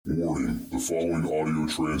Warning, the following audio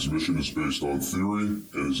transmission is based on theory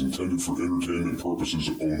and is intended for entertainment purposes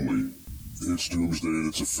only. It's Doomsday and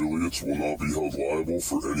its affiliates will not be held liable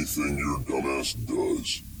for anything your dumbass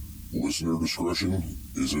does. Listener discretion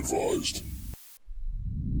is advised.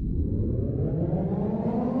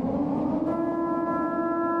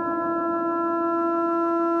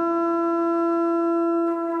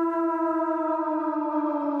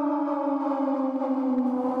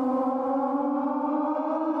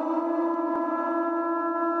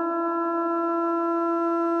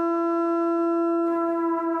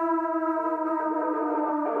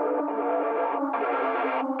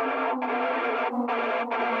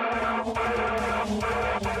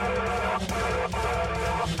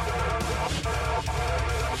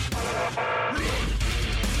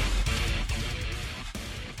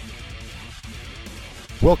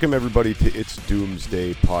 Welcome everybody to It's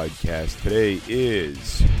Doomsday Podcast. Today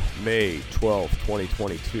is May 12th,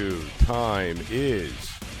 2022. Time is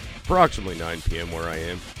approximately 9 p.m. where I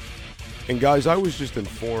am. And guys, I was just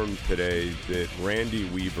informed today that Randy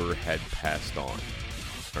Weaver had passed on.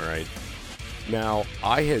 Alright. Now,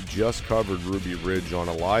 I had just covered Ruby Ridge on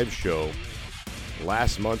a live show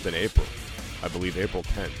last month in April. I believe April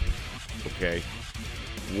 10th. Okay.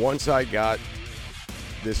 Once I got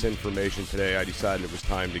this information today, I decided it was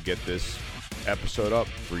time to get this episode up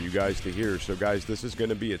for you guys to hear. So guys, this is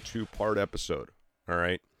going to be a two-part episode. All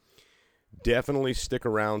right. Definitely stick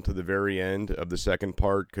around to the very end of the second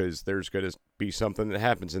part because there's going to be something that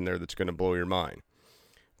happens in there that's going to blow your mind.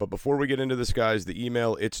 But before we get into this, guys, the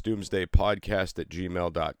email, it's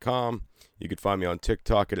doomsdaypodcast@gmail.com. You can find me on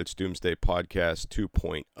TikTok at It's Doomsday Podcast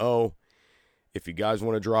 2.0. If you guys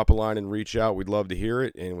want to drop a line and reach out, we'd love to hear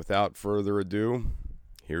it. And without further ado,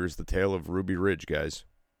 here's the tale of Ruby Ridge, guys.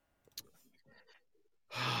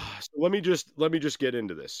 So let me just get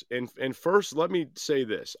into this. And first, let me say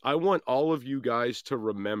this. I want all of you guys to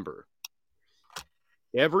remember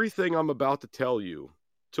everything I'm about to tell you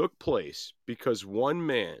took place because one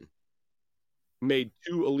man made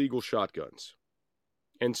two illegal shotguns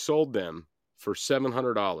and sold them for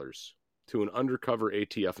 $700 to an undercover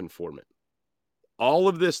ATF informant. All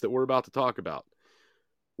of this that we're about to talk about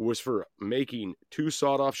was for making two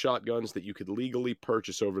sawed-off shotguns that you could legally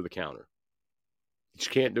purchase over the counter. You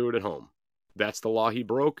just can't do it at home. That's the law he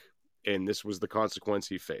broke, and this was the consequence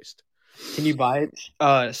he faced. Can you buy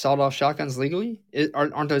sawed-off shotguns legally?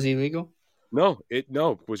 Aren't those illegal? No,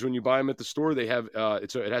 because when you buy them at the store, they have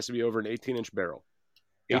it has to be over an 18-inch barrel,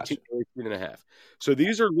 Gotcha. 18 and a half. So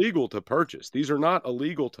these are legal to purchase. These are not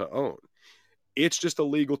illegal to own. It's just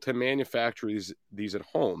illegal to manufacture these at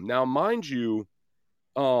home. Now, mind you,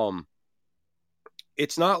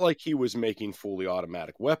 it's not like he was making fully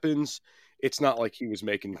automatic weapons. It's not like he was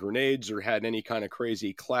making grenades or had any kind of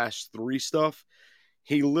crazy class 3 stuff.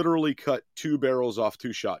 He literally cut two barrels off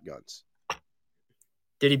two shotguns.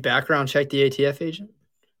 Did he background check the ATF agent?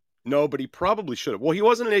 No, but he probably should have. Well, he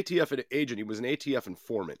wasn't an ATF agent. He was an ATF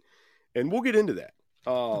informant. And we'll get into that.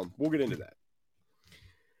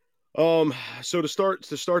 So to start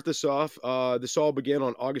this off, this all began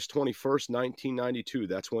on August 21st, 1992.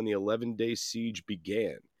 That's when the 11-day siege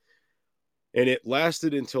began. And it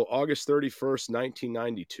lasted until August 31st,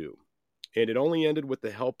 1992. And it only ended with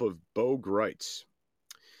the help of Bo Greitz.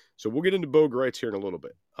 So we'll get into Bo Greitz here in a little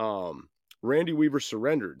bit. Randy Weaver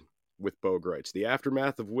surrendered with Bo Greitz, the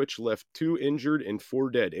aftermath of which left 2 injured and 4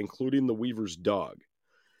 dead, including the Weaver's dog.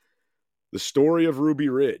 The story of Ruby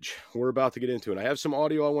Ridge, we're about to get into it. I have some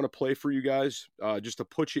audio I want to play for you guys, just to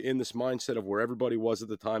put you in this mindset of where everybody was at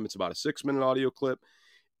the time. It's about a 6-minute audio clip.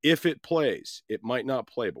 If it plays, it might not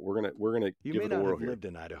play, but we're gonna give it a whirl here. You may not have lived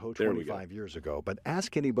in Idaho 25 years ago, but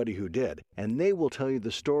ask anybody who did, and they will tell you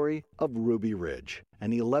the story of Ruby Ridge,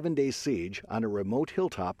 an 11-day siege on a remote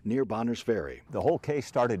hilltop near Bonners Ferry. The whole case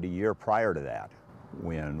started a year prior to that,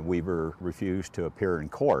 when Weaver refused to appear in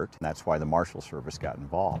court. That's why the Marshal Service got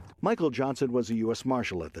involved. Michael Johnson was a U.S.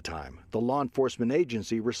 Marshal at the time, the law enforcement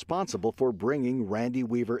agency responsible for bringing Randy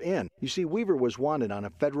Weaver in. You see, Weaver was wanted on a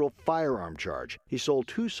federal firearm charge. He sold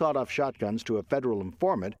 2 sawed-off shotguns to a federal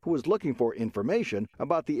informant who was looking for information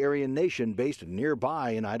about the Aryan nation based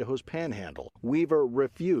nearby in Idaho's Panhandle. Weaver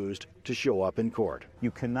refused to show up in court.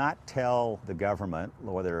 You cannot tell the government,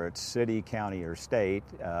 whether it's city, county, or state,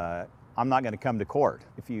 I'm not going to come to court.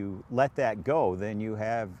 If you let that go, then you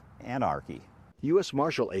have anarchy. U.S.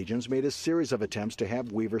 Marshal agents made a series of attempts to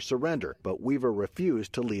have Weaver surrender, but Weaver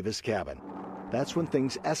refused to leave his cabin. That's when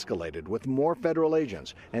things escalated with more federal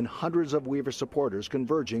agents and hundreds of Weaver supporters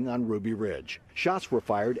converging on Ruby Ridge. Shots were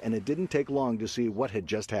fired, and it didn't take long to see what had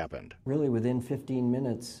just happened. Really, within 15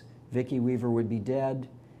 minutes, Vicki Weaver would be dead,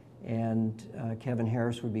 and Kevin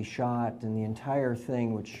Harris would be shot, and the entire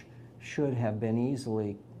thing, which should have been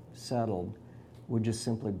easily settled, would just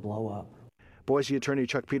simply blow up. Boise attorney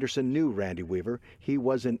Chuck Peterson knew Randy Weaver. He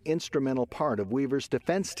was an instrumental part of Weaver's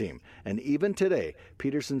defense team. And even today,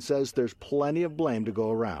 Peterson says there's plenty of blame to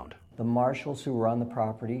go around. The marshals who were on the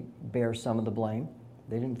property bear some of the blame.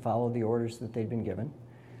 They didn't follow the orders that they'd been given.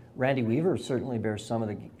 Randy Weaver certainly bears some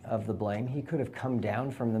of the blame. He could have come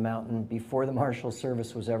down from the mountain before the Marshal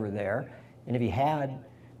Service was ever there. And if he had,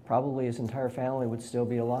 probably his entire family would still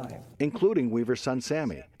be alive. Including Weaver's son,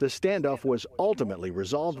 Sammy. The standoff was ultimately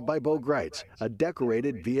resolved by Bo Greitz, a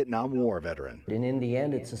decorated Vietnam War veteran. And in the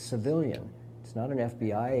end, it's a civilian. It's not an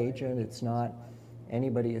FBI agent. It's not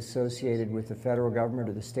anybody associated with the federal government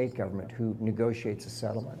or the state government who negotiates a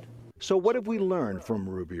settlement. So what have we learned from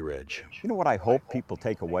Ruby Ridge? You know what I hope people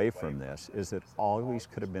take away from this is that always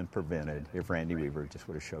could have been prevented if Randy Weaver just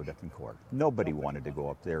would have showed up in court. Nobody wanted to go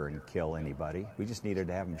up there and kill anybody. We just needed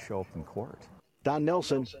to have him show up in court. Don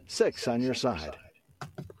Nelson, 6 on your side.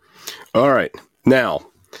 All right. Now,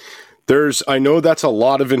 I know that's a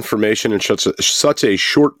lot of information in such a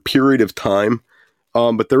short period of time,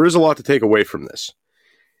 but there is a lot to take away from this.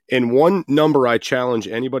 And one number I challenge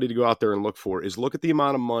anybody to go out there and look for is look at the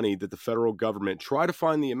amount of money that the federal government, try to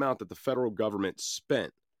find the amount that the federal government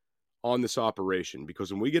spent on this operation.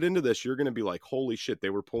 Because when we get into this, you're going to be like, holy shit, they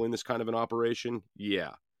were pulling this kind of an operation?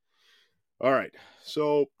 Yeah. All right.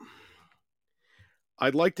 So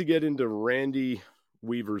I'd like to get into Randy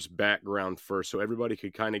Weaver's background first so everybody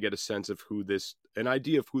could kind of get a sense of an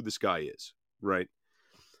idea of who this guy is, right?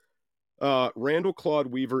 Randall Claude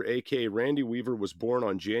Weaver, a.k.a. Randy Weaver, was born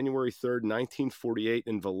on January 3rd, 1948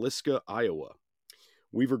 in Villisca, Iowa.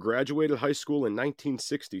 Weaver graduated high school in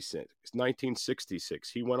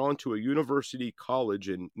 1966. He went on to a university college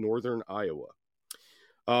in northern Iowa.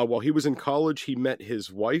 While he was in college, he met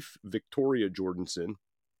his wife, Victoria Jordanson.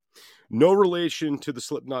 No relation to the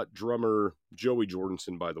Slipknot drummer, Joey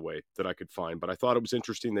Jordanson, by the way, that I could find. But I thought it was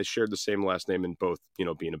interesting. They shared the same last name in both,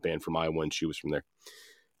 being a band from Iowa, and she was from there.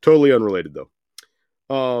 Totally unrelated,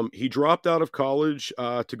 though. He dropped out of college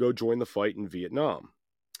to go join the fight in Vietnam.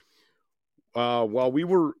 While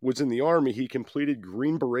Weaver was in the Army, he completed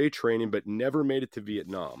Green Beret training, but never made it to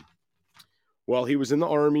Vietnam. While he was in the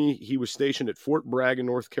Army, he was stationed at Fort Bragg in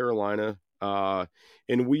North Carolina, and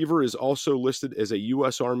Weaver is also listed as a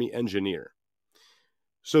U.S. Army engineer.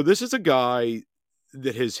 So this is a guy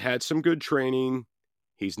that has had some good training.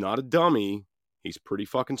 He's not a dummy. He's pretty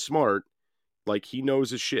fucking smart. Like, he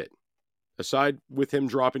knows his shit. Aside with him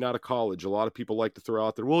dropping out of college, a lot of people like to throw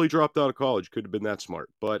out there, well, he dropped out of college. Could have been that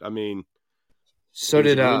smart. But, I mean... So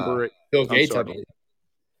did Bill Gates, I believe.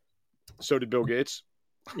 So did Bill Gates?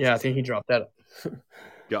 Yeah, I think he dropped that.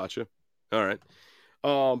 Gotcha. All right.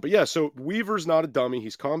 But yeah, so Weaver's not a dummy.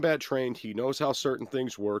 He's combat trained. He knows how certain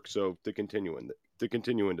things work. So to continue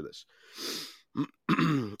into this.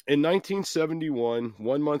 In 1971,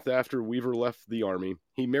 1 month after Weaver left the Army,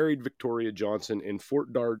 he married Victoria Johnson in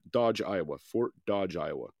Fort Dodge, Iowa.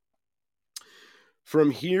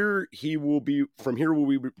 From here, we will be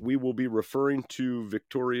referring to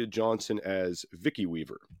Victoria Johnson as Vicky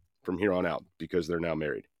Weaver from here on out because they're now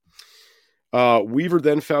married. Weaver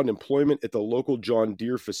then found employment at the local John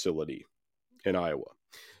Deere facility in Iowa.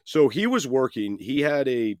 So he was working. He had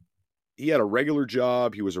a regular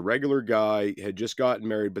job. He was a regular guy, had just gotten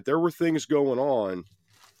married, but there were things going on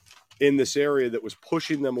in this area that was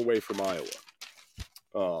pushing them away from Iowa.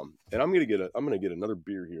 And I'm going to get another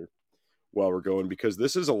beer here while we're going, because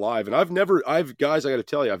this is alive. And guys, I got to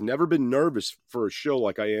tell you, I've never been nervous for a show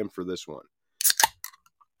like I am for this one.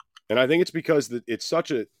 And I think it's because it's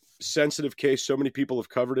such a sensitive case. So many people have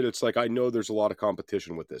covered it. It's like, I know there's a lot of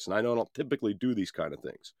competition with this, and I don't typically do these kind of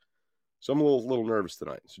things. So I'm a little nervous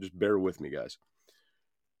tonight. So just bear with me, guys.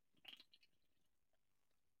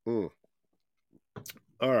 All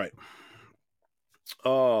right.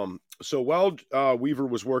 So while Weaver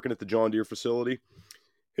was working at the John Deere facility,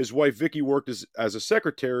 his wife Vicky worked as a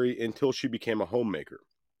secretary until she became a homemaker.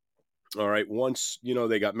 All right. Once,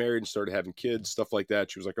 they got married and started having kids, stuff like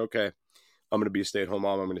that, she was like, okay, I'm going to be a stay-at-home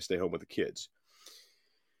mom. I'm going to stay home with the kids.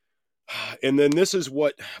 And then this is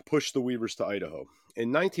what pushed the Weavers to Idaho.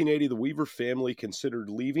 In 1980, the Weaver family considered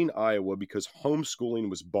leaving Iowa because homeschooling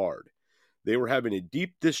was barred. They were having a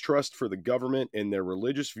deep distrust for the government, and their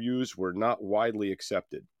religious views were not widely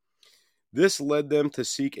accepted. This led them to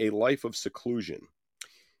seek a life of seclusion.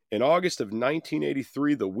 In August of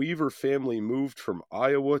 1983, the Weaver family moved from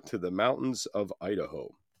Iowa to the mountains of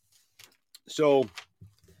Idaho. So,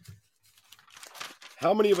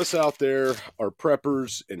 how many of us out there are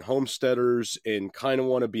preppers and homesteaders and kind of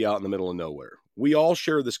want to be out in the middle of nowhere? we all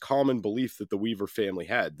share this common belief that the Weaver family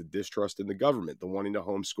had, the distrust in the government, the wanting to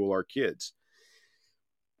homeschool our kids.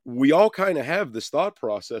 We all kind of have this thought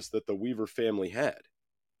process that the Weaver family had,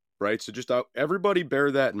 right? So just everybody bear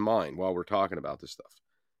that in mind while we're talking about this stuff.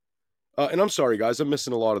 And I'm sorry, guys, I'm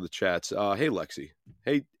missing a lot of the chats. Hey, Lexi.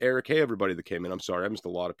 Hey, Eric. Hey, everybody that came in. I'm sorry, I missed a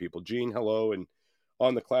lot of people. Gene, hello. And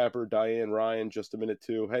on the clapper, Diane, Ryan, just a minute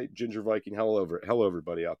too. Hey, Ginger Viking, hello,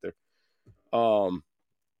 everybody out there.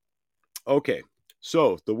 Okay,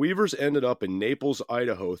 so the Weavers ended up in Naples,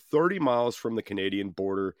 Idaho, 30 miles from the Canadian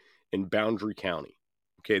border in Boundary County.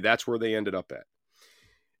 Okay, that's where they ended up at.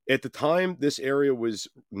 At the time, this area was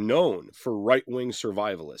known for right-wing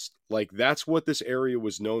survivalists. Like, that's what this area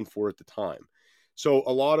was known for at the time. So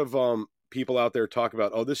a lot of people out there talk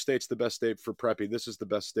about, oh, this state's the best state for preppy. This is the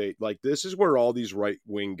best state. Like, this is where all these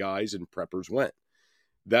right-wing guys and preppers went.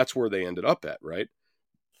 That's where they ended up at, right?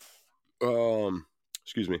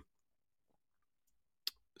 Excuse me.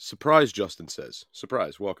 Surprise, Justin says.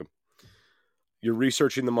 Surprise, welcome. You're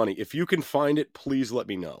researching the money. If you can find it, please let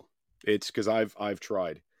me know. It's because I've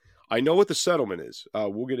tried. I know what the settlement is.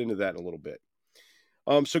 We'll get into that in a little bit.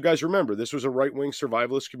 So, guys, remember, this was a right-wing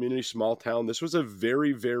survivalist community, small town. This was a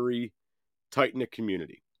very, very tight-knit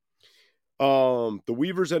community. The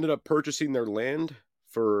Weavers ended up purchasing their land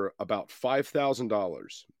for about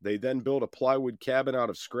 $5,000. They then built a plywood cabin out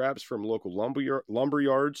of scraps from local lumber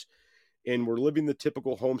yards, and were living the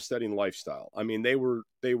typical homesteading lifestyle. I mean, they were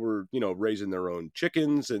raising their own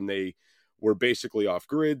chickens, and they were basically off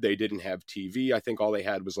grid. They didn't have TV. I think all they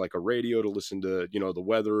had was like a radio to listen to, the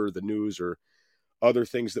weather, the news, or other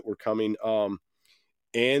things that were coming.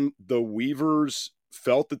 And the Weavers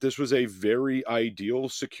felt that this was a very ideal,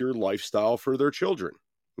 secure lifestyle for their children.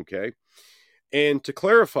 Okay. And to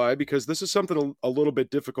clarify, because this is something a little bit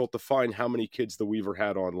difficult to find how many kids the Weaver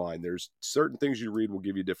had online. There's certain things you read will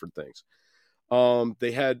give you different things.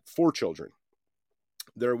 They had 4 children.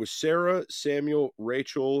 There was Sarah, Samuel,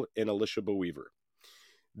 Rachel, and Alicia Weaver.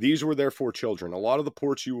 These were their 4 children. A lot of the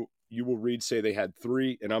ports you will read say they had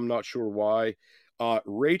 3, and I'm not sure why.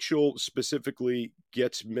 Rachel specifically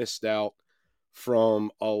gets missed out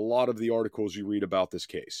from a lot of the articles you read about this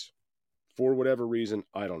case. For whatever reason,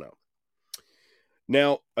 I don't know.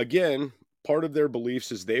 Now, again, part of their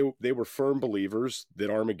beliefs is they were firm believers that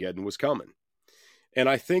Armageddon was coming. And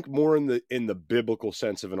I think more in the biblical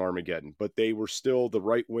sense of an Armageddon, but they were still the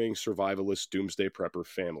right-wing survivalist doomsday prepper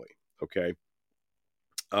family, okay?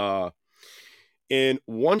 And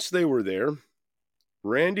once they were there,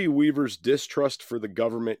 Randy Weaver's distrust for the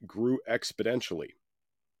government grew exponentially,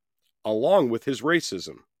 along with his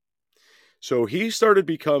racism. So he started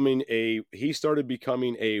becoming a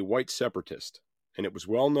white separatist, and it was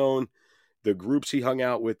well known, the groups he hung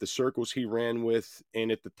out with, the circles he ran with,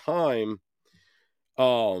 and at the time,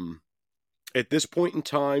 at this point in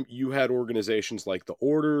time, you had organizations like the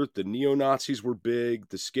Order, the neo-Nazis were big,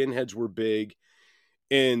 the skinheads were big,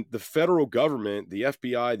 and the federal government, the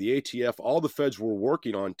FBI, the ATF, all the feds were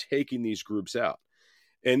working on taking these groups out.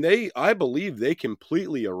 And I believe they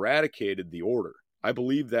completely eradicated the Order. I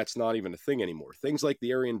believe that's not even a thing anymore. Things like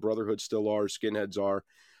the Aryan Brotherhood still are, skinheads are.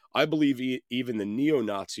 I believe even the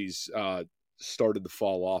neo-Nazis started to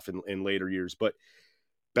fall off in later years. But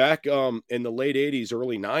back in the late 80s,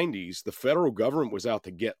 early 90s, the federal government was out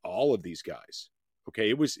to get all of these guys. Okay,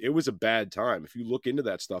 it was a bad time. If you look into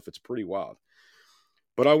that stuff, it's pretty wild.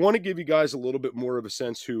 But I want to give you guys a little bit more of a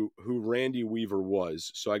sense who Randy Weaver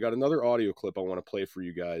was. So I got another audio clip I want to play for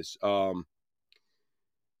you guys.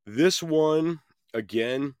 This one,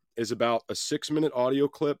 again, is about a 6-minute audio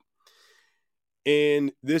clip.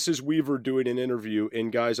 And this is Weaver doing an interview.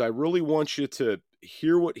 And guys, I really want you to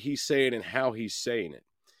hear what he's saying and how he's saying it.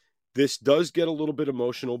 This does get a little bit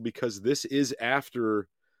emotional because this is after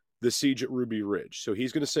the siege at Ruby Ridge. So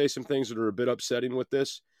he's going to say some things that are a bit upsetting with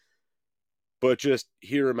this. But just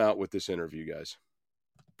hear him out with this interview, guys.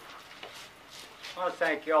 I want to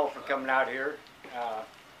thank you all for coming out here.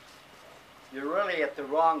 You're really at the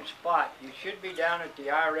wrong spot. You should be down at the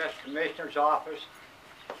IRS Commissioner's office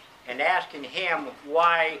and asking him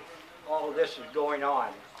why all of this is going on.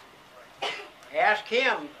 Ask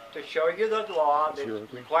him to show you the law that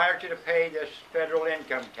requires you to pay this federal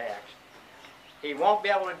income tax. He won't be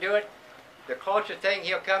able to do it. The closest thing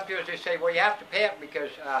he'll come to is to say, well, you have to pay it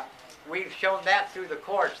because we've shown that through the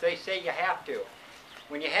courts. They say you have to.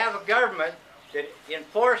 When you have a government that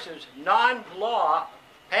enforces non-law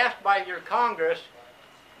passed by your Congress,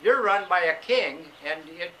 you're run by a king, and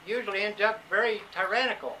it usually ends up very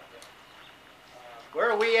tyrannical. Where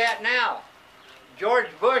are we at now? George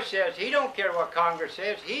Bush says he don't care what Congress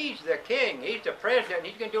says. He's the king. He's the president.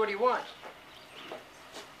 He's going to do what he wants.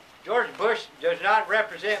 George Bush does not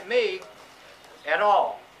represent me at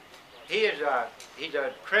all. He's a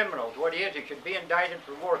criminal. What he is, he should be indicted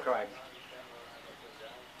for war crimes.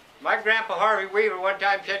 My grandpa Harvey Weaver one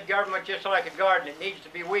time said government just like a garden, it needs to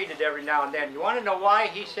be weeded every now and then. You want to know why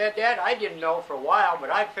he said that? I didn't know for a while,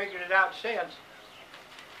 but I've figured it out since.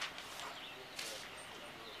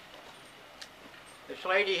 This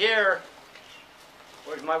lady here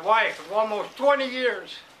was my wife of almost 20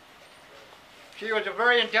 years. She was a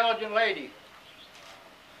very intelligent lady.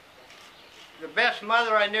 The best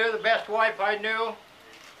mother I knew, the best wife I knew.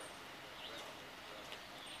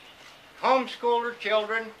 Homeschooled her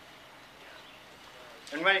children.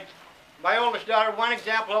 And when my oldest daughter, one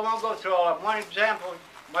example, I won't go through all of them. One example,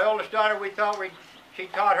 my oldest daughter, she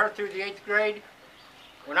taught her through the 8th grade.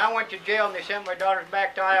 When I went to jail and they sent my daughters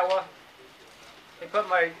back to Iowa, they put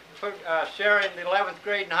Sarah in the 11th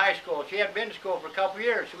grade in high school. She hadn't been to school for a couple of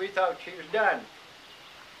years, so we thought she was done.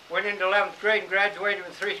 Went into 11th grade and graduated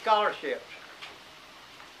with 3 scholarships.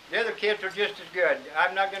 The other kids were just as good.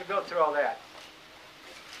 I'm not going to go through all that.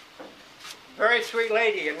 Very sweet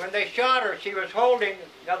lady, and when they shot her, she was holding,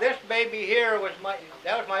 now this baby here was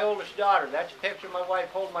that was my oldest daughter. That's a picture of my wife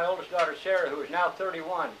holding my oldest daughter, Sarah, who is now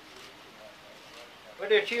 31.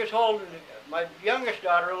 But she was holding my youngest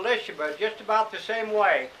daughter, Elizabeth, just about the same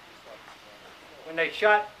way. When they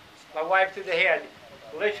shot my wife through the head,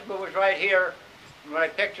 Elizabeth was right here, and when I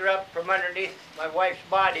picked her up from underneath my wife's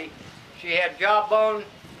body, she had jawbone,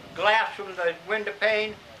 glass from the window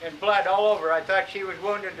pane, and blood all over. I thought she was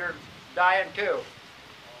wounded or dying too.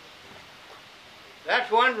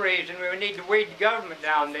 That's one reason we need to weed the government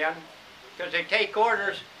now and then, because they take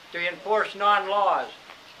orders to enforce non-laws.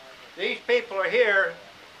 These people are here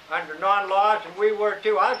under non-laws, and we were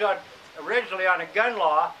too. I was originally on a gun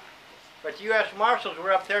law, but the U.S. Marshals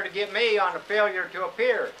were up there to get me on a failure to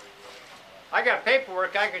appear. I got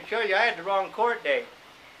paperwork I can show you. I had the wrong court date.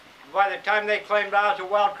 By the time they claimed I was a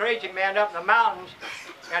wild crazy man up in the mountains,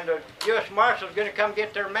 and the U.S. Marshal was going to come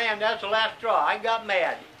get their man, that's the last straw. I got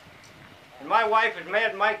mad. And my wife was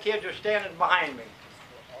mad, and my kids were standing behind me.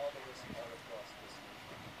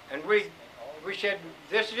 And we said,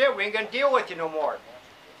 this is it, we ain't going to deal with you no more.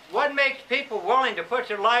 What makes people willing to put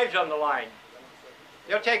their lives on the line?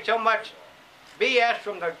 They'll take so much BS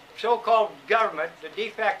from the so-called government, the de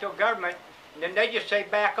facto government, and then they just say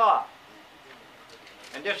back off.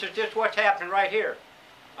 And this is just what's happening right here.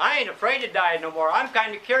 I ain't afraid to die no more. I'm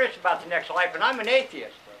kind of curious about the next life, and I'm an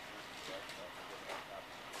atheist.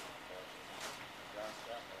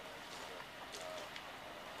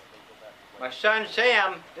 My son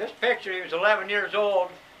Sam, this picture, he was 11 years old.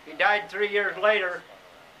 He died 3 years later.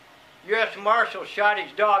 U.S. Marshals shot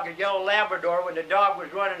his dog, a yellow Labrador, when the dog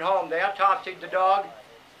was running home. They autopsied the dog,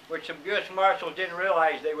 which the U.S. Marshals didn't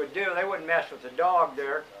realize they would do. They wouldn't mess with the dog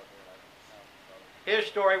there. His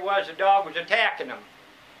story was the dog was attacking him.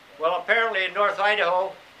 Well, apparently in North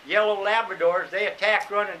Idaho, yellow Labradors, they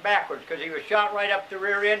attacked running backwards because he was shot right up the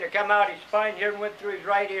rear end to come out his spine here and went through his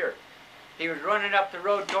right ear. He was running up the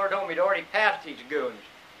road toward home. He'd already passed these goons.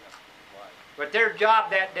 But their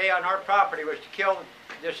job that day on our property was to kill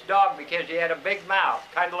this dog because he had a big mouth,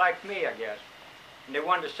 kind of like me, I guess. And they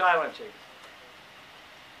wanted to silence him.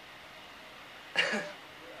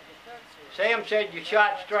 Sam said, you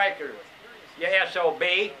shot Stryker. You SOB.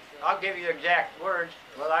 I'll give you the exact words.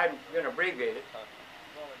 Well, I'm going to abbreviate it.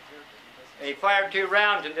 And he fired 2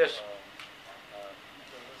 rounds in this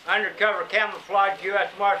undercover camouflage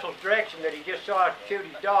U.S. Marshal's direction that he just saw shoot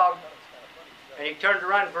his dog, and he turned to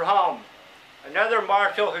run for home. Another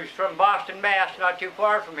marshal who's from Boston, Mass., not too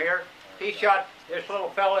far from here, he shot this little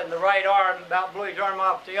fella in the right arm, about blew his arm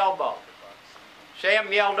off the elbow.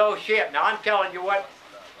 Sam yelled, oh shit. Now I'm telling you what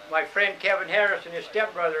my friend Kevin Harris and his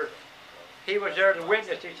stepbrother, he was there to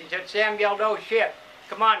witness this. He said, Sam yelled, oh shit.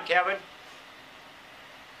 Come on, Kevin.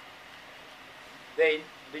 The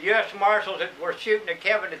U.S. Marshals that were shooting at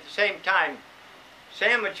Kevin at the same time.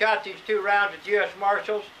 Sam had shot these 2 rounds at U.S.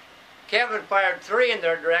 Marshals. Kevin fired 3 in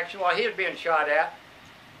their direction while he was being shot at.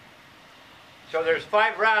 So there's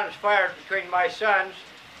 5 rounds fired between my sons.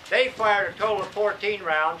 They fired a total of 14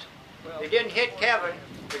 rounds. They didn't hit Kevin,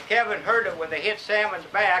 but Kevin heard it when they hit Sam in the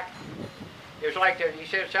back. It was like, he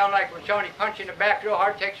said, it sounded like when somebody punched you in the back real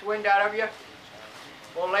hard, takes the wind out of you.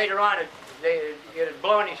 Well, later on, it had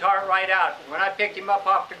blown his heart right out. When I picked him up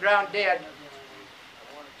off the ground dead,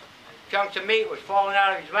 chunks of meat was falling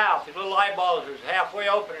out of his mouth. His little eyeballs was halfway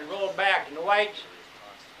open and rolled back, and the whites,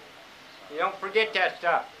 you don't forget that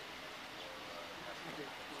stuff.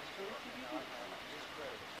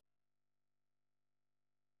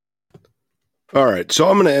 All right, so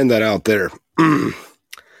I'm going to end that out there.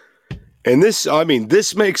 And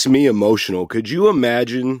this makes me emotional. Could you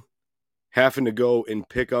imagine having to go and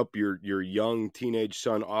pick up your young teenage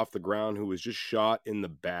son off the ground who was just shot in the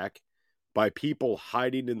back by people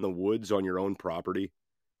hiding in the woods on your own property?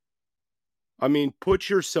 I mean, put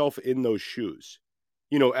yourself in those shoes.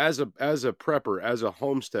 You know, as a prepper, as a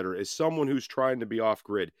homesteader, as someone who's trying to be off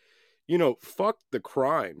grid, you know, fuck the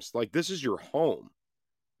crimes. Like, this is your home.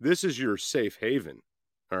 This is your safe haven.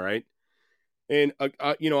 All right. And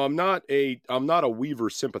you know, I'm not a Weaver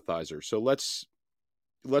sympathizer. So let's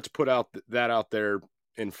put that out there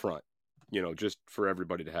in front, you know, just for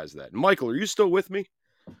everybody to has that. Michael, are you still with me?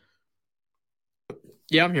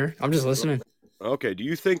 Yeah, I'm here. I'm just listening. Okay. Do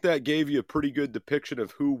you think that gave you a pretty good depiction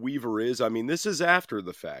of who Weaver is? I mean, this is after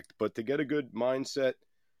the fact, but to get a good mindset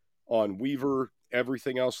on Weaver,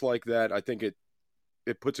 everything else like that, I think it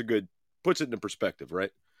puts it into perspective,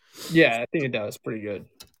 right? Yeah, I think it does pretty good.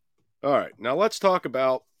 All right. Now let's talk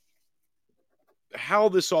about how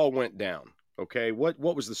this all went down. Okay. What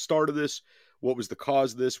was the start of this? What was the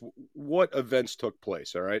cause of this? What events took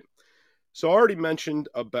place? All right. So I already mentioned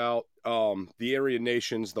about the Aryan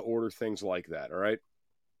nations, the order, things like that. All right.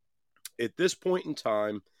 At this point in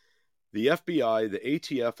time, the FBI, the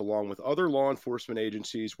ATF, along with other law enforcement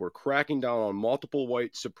agencies, were cracking down on multiple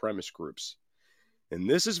white supremacist groups. And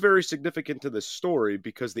this is very significant to this story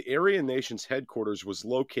because the Aryan Nations headquarters was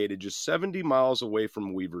located just 70 miles away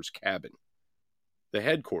from Weaver's cabin. The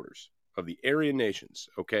headquarters of the Aryan Nations,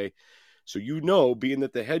 okay? So you know, being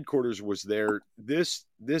that the headquarters was there, this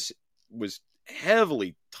was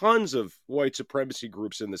heavily, tons of white supremacy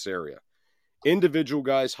groups in this area. Individual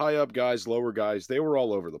guys, high up guys, lower guys, they were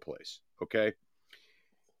all over the place, okay?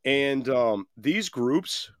 And these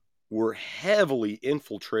groups were heavily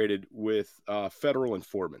infiltrated with federal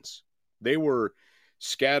informants. They were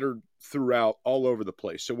scattered throughout all over the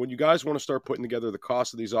place. So when you guys want to start putting together the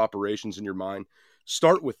cost of these operations in your mind,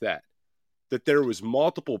 start with that there was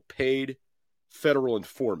multiple paid federal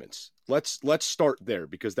informants. Let's start there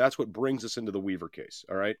because that's what brings us into the Weaver case,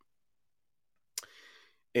 all right?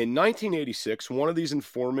 In 1986, one of these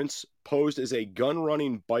informants posed as a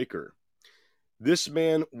gun-running biker. This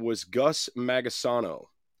man was Gus Magasano.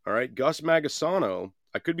 All right, Gus Magasano,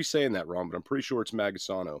 I could be saying that wrong, but I'm pretty sure it's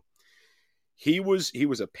Magasano. He was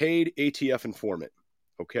a paid ATF informant,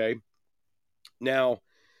 okay? Now,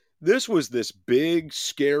 this was this big,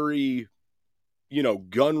 scary, you know,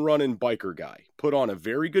 gun-running biker guy. Put on a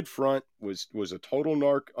very good front, was a total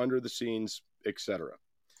narc under the scenes, etc.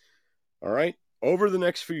 All right? Over the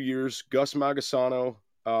next few years, Gus Magasano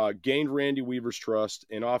gained Randy Weaver's trust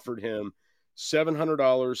and offered him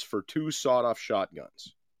 $700 for 2 sawed-off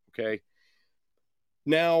shotguns. Okay.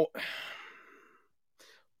 Now,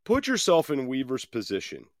 put yourself in Weaver's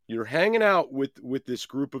position. You're hanging out with this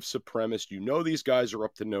group of supremacists. You know these guys are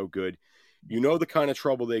up to no good. You know the kind of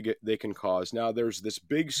trouble they can cause. Now there's this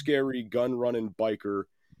big, scary gun-running biker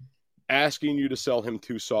asking you to sell him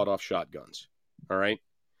 2 sawed-off shotguns. All right.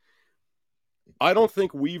 I don't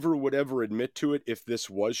think Weaver would ever admit to it if this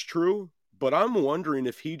was true, but I'm wondering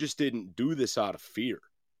if he just didn't do this out of fear.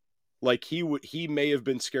 Like he may have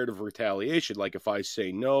been scared of retaliation. Like if I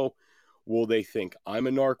say no, will they think I'm a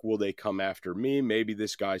narc? Will they come after me? Maybe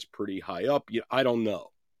this guy's pretty high up. I don't know.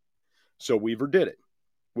 So Weaver did it,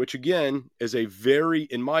 which again is a very,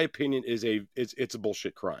 in my opinion, it's a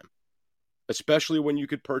bullshit crime, especially when you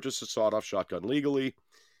could purchase a sawed-off shotgun legally.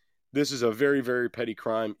 This is a very, very petty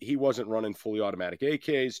crime. He wasn't running fully automatic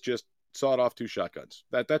AKs, just sawed off 2 shotguns.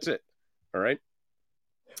 That's it. All right.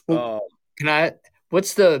 Well,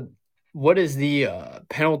 what is the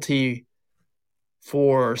penalty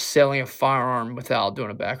for selling a firearm without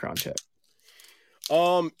doing a background check?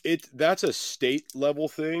 That's a state level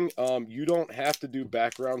thing. You don't have to do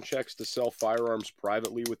background checks to sell firearms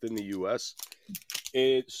privately within the U.S.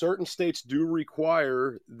 Certain states do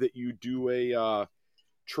require that you do a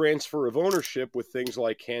transfer of ownership with things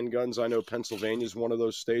like handguns. I know Pennsylvania is one of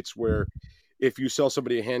those states where if you sell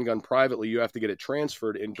somebody a handgun privately, you have to get it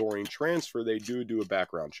transferred, and during transfer, they do a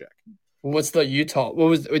background check. What's the Utah? What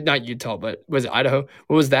was not Utah, but was it Idaho?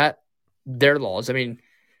 What was that? Their laws. I mean,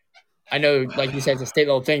 I know, like you said, it's a state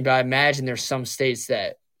level thing, but I imagine there's some states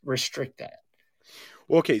that restrict that.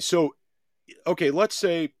 Okay, let's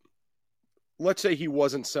say he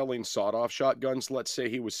wasn't selling sawed-off shotguns. Let's say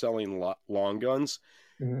he was selling long guns.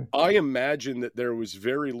 Mm-hmm. I imagine that there was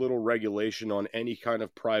very little regulation on any kind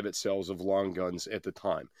of private sales of long guns at the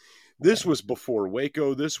time. This was before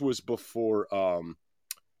Waco. This was before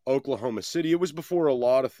Oklahoma City. It was before a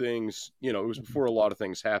lot of things, it was before a lot of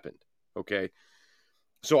things happened. Okay.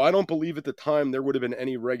 So I don't believe at the time there would have been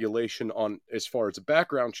any regulation on as far as a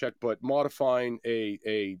background check, but modifying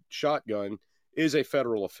a shotgun is a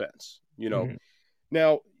federal offense, you know. Mhm.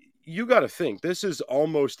 Now, you got to think this is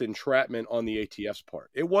almost entrapment on the ATF's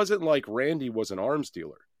part. It wasn't like Randy was an arms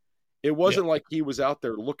dealer. It wasn't like he was out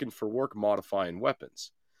there looking for work modifying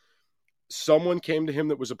weapons. Someone came to him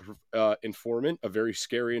that was a informant, a very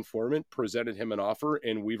scary informant, presented him an offer,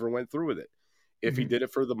 and Weaver went through with it. If he did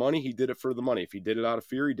it for the money, he did it for the money. If he did it out of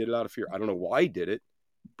fear, he did it out of fear. I don't know why he did it,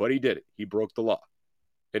 but he did it. He broke the law.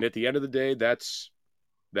 And at the end of the day, that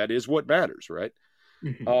is what matters, right?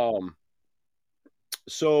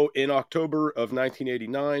 So in October of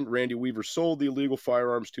 1989, Randy Weaver sold the illegal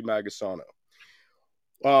firearms to Magasano.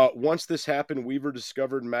 Once this happened, Weaver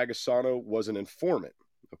discovered Magasano was an informant,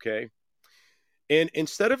 okay? And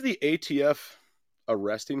instead of the ATF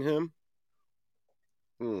arresting him,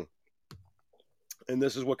 and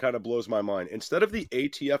this is what kind of blows my mind. Instead of the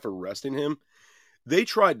ATF arresting him, they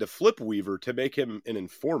tried to flip Weaver to make him an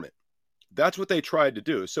informant. That's what they tried to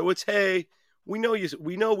do. So it's, hey, we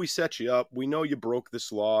know we set you up. We know you broke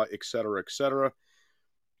this law, et cetera, et cetera.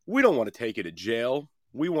 We don't want to take you to jail.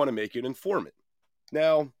 We want to make you an informant.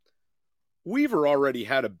 Now, Weaver already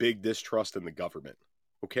had a big distrust in the government.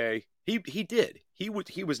 Okay? He did. He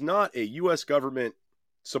was not a U.S. government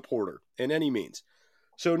supporter in any means.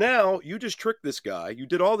 So now you just tricked this guy. You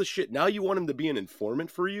did all this shit. Now you want him to be an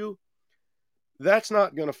informant for you? That's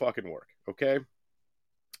not going to fucking work, okay?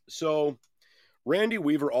 So Randy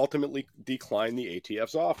Weaver ultimately declined the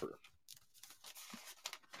ATF's offer.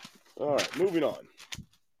 All right, moving on.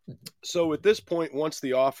 So at this point, once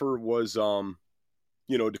the offer was,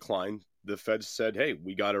 declined, the feds said, hey,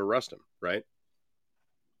 we got to arrest him, right?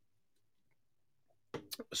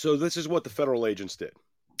 So this is what the federal agents did.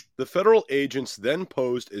 The federal agents then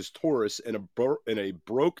posed as tourists in a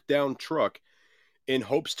broke-down truck in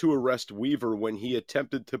hopes to arrest Weaver when he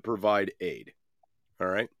attempted to provide aid. All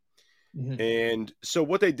right? And so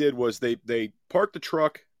what they did was they parked the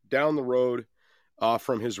truck down the road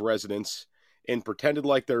from his residence and pretended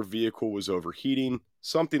like their vehicle was overheating,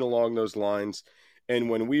 something along those lines. And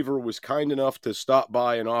when Weaver was kind enough to stop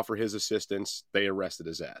by and offer his assistance, they arrested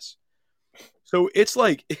his ass. So it's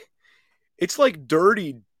like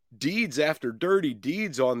dirty deeds after dirty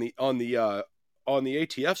deeds on the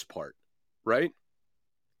ATF's part, right?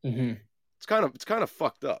 It's kind of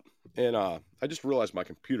fucked up. And I just realized my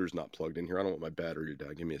computer's not plugged in here. I don't want my battery to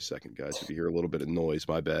die. Give me a second, guys. If you hear a little bit of noise,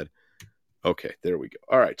 my bad. Okay, there we go.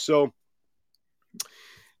 All right, so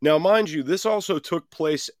now, mind you, this also took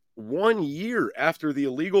place 1 year after the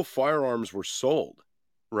illegal firearms were sold,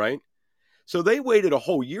 right? So they waited a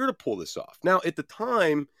whole year to pull this off. Now, at the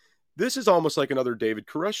time, this is almost like another David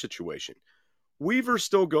Koresh situation. Weaver's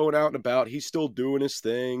still going out and about. He's still doing his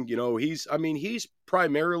thing. You know, he's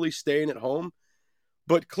primarily staying at home,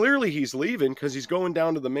 but clearly he's leaving because he's going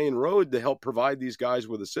down to the main road to help provide these guys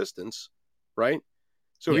with assistance, right?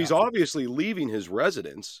 So he's obviously leaving his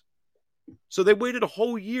residence. So they waited a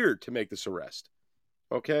whole year to make this arrest.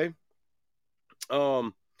 Okay.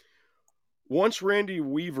 Once Randy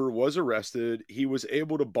Weaver was arrested, he was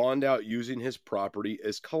able to bond out using his property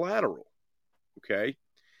as collateral. Okay.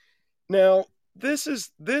 Now, this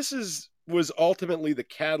was ultimately the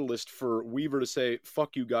catalyst for Weaver to say,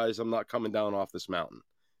 fuck you guys, I'm not coming down off this mountain.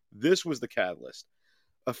 This was the catalyst.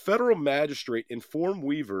 A federal magistrate informed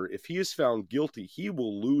Weaver if he is found guilty, he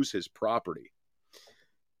will lose his property.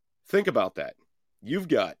 Think about that. You've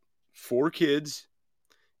got 4 kids.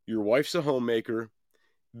 Your wife's a homemaker.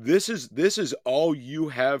 This is all you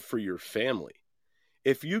have for your family.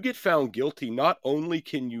 If you get found guilty, not only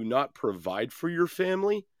can you not provide for your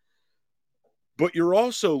family, but you're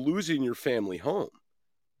also losing your family home.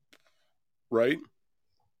 Right?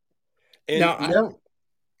 And now, I don't...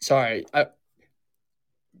 Sorry.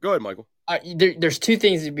 Go ahead, Michael. There's 2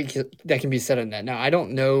 things that can be said on that. Now, I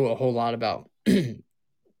don't know a whole lot about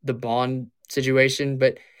the bond situation,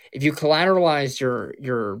 but if you collateralize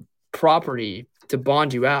your property to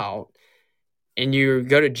bond you out and you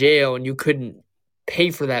go to jail and you couldn't pay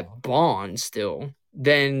for that bond still,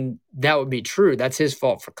 then that would be true. That's his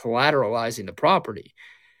fault for collateralizing the property.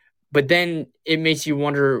 But then it makes you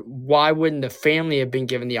wonder, why wouldn't the family have been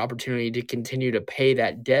given the opportunity to continue to pay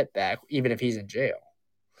that debt back even if he's in jail?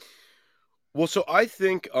 Well, so I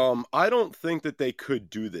think I don't think that they could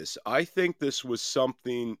do this. I think this was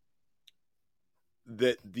something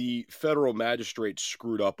that the federal magistrate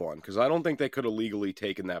screwed up on, because I don't think they could have legally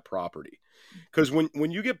taken that property. Because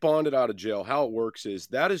when you get bonded out of jail, how it works is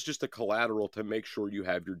that is just a collateral to make sure you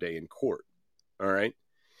have your day in court. All right.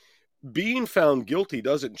 Being found guilty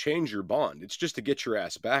doesn't change your bond. It's just to get your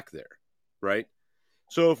ass back there. Right.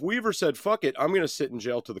 So if Weaver said, fuck it, I'm going to sit in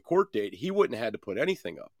jail to the court date, he wouldn't have had to put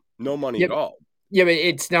anything up. No money Yeah, at all. Yeah, but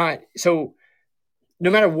it's not. So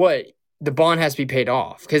no matter what, the bond has to be paid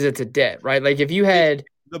off because it's a debt, right? Like if you had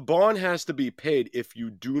the bond has to be paid if you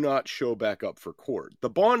do not show back up for court. The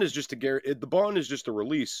bond is just a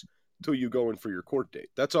release till you go in for your court date.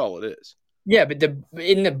 That's all it is. Yeah, but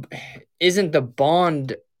isn't the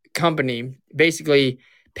bond company basically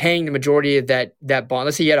paying the majority of that bond?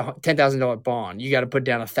 Let's say you had a $10,000 bond, you got to put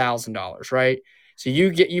down $1,000, right? So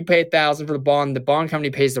you pay $1,000 for the bond company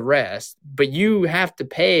pays the rest, but you have to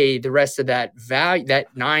pay the rest of that value,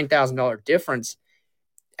 that $9,000 difference,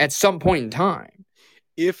 at some point in time.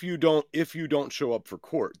 If you don't show up for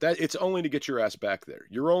court, that it's only to get your ass back there.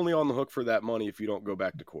 You're only on the hook for that money if you don't go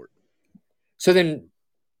back to court. So then,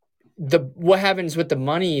 what happens with the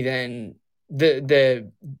money then?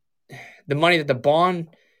 The money that the bond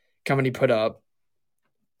company put up,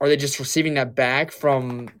 are they just receiving that back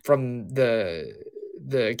from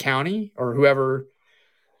the county or whoever?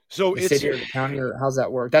 So the it's city or the county, or how's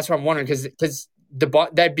that work? That's what I'm wondering, because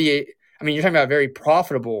that'd be, I mean, you're talking about a very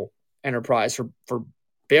profitable enterprise for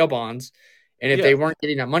bail bonds, and if they weren't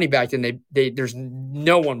getting that money back, then there's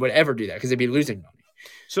no one would ever do that because they'd be losing money.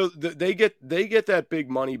 So they get that big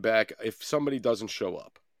money back if somebody doesn't show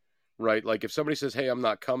up, right? Like if somebody says, "Hey, I'm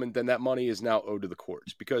not coming," then that money is now owed to the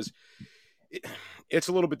courts because it's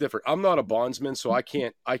a little bit different. I'm not a bondsman, so I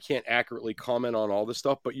can't accurately comment on all this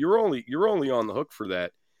stuff. But you're only on the hook for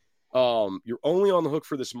that. You're only on the hook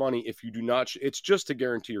for this money if you do not. It's just to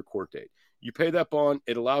guarantee your court date. You pay that bond;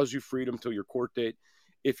 it allows you freedom till your court date.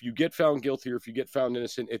 If you get found guilty or if you get found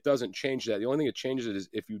innocent, it doesn't change that. The only thing that changes it is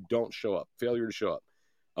if you don't show up, failure to show up.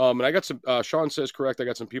 And I got some, Sean says correct. I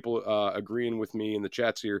got some people agreeing with me in the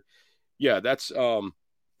chats here. Yeah, that's all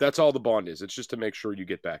the bond is. It's just to make sure you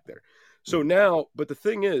get back there. So now, but the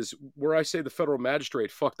thing is, where I say the federal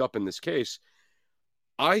magistrate fucked up in this case,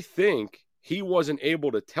 I think he wasn't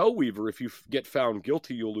able to tell Weaver, if you get found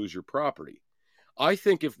guilty, you'll lose your property. I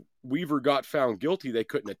think if Weaver got found guilty, they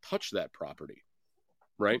couldn't have touched that property,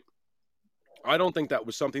 right? I don't think that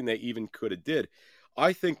was something they even could have did.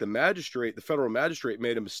 I think the federal magistrate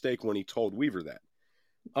made a mistake when he told Weaver that.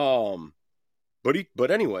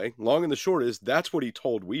 But anyway, long and the short is that's what he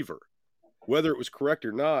told Weaver. Whether it was correct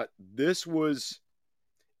or not,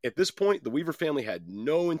 at this point, the Weaver family had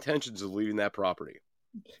no intentions of leaving that property.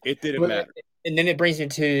 It didn't matter. And then it brings me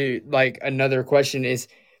to like another question is,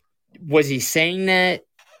 was he saying that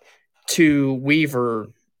to Weaver,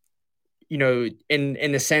 in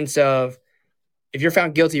the sense of, if you're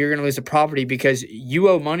found guilty, you're going to lose the property because you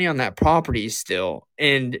owe money on that property still,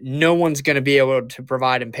 and no one's going to be able to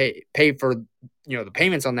provide and pay for, the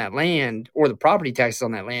payments on that land or the property taxes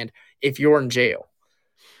on that land if you're in jail.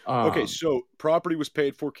 Okay, so property was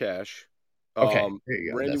paid for cash. Okay, there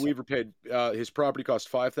you go. Randy Weaver paid his property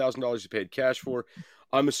cost $5,000. He paid cash for.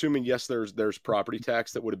 I'm assuming yes, there's property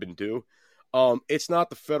tax that would have been due. It's not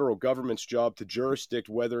the federal government's job to jurisdict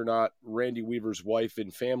whether or not Randy Weaver's wife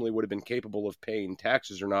and family would have been capable of paying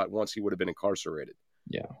taxes or not once he would have been incarcerated.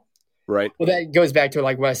 Yeah. Right. Well, that goes back to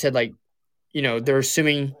like what I said, like, they're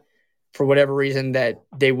assuming for whatever reason that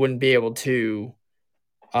they wouldn't be able to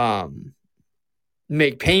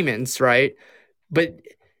make payments, right? But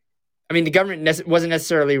I mean, the government wasn't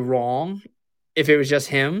necessarily wrong if it was just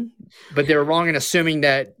him, but they were wrong in assuming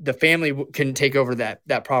that the family can take over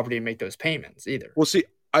that property and make those payments either. Well, see,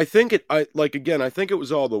 I think it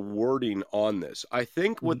was all the wording on this. I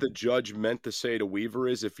think what the judge meant to say to Weaver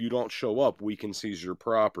is, if you don't show up, we can seize your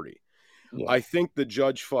property. Yeah. I think the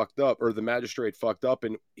judge fucked up, or the magistrate fucked up,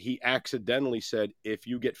 and he accidentally said, if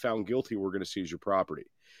you get found guilty, we're going to seize your property.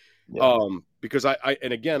 Yeah. Because I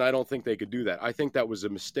don't think they could do that. I think that was a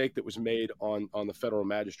mistake that was made on the federal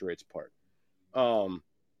magistrate's part.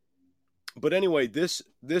 But anyway, this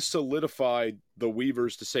solidified the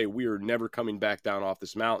Weavers to say, we are never coming back down off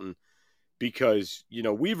this mountain, because,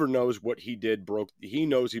 Weaver knows what he did. He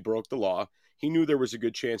knows he broke the law. He knew there was a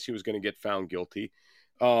good chance he was going to get found guilty.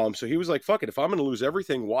 So he was like, fuck it. If I'm going to lose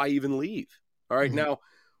everything, why even leave? All right. Mm-hmm. Now,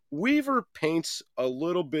 Weaver paints a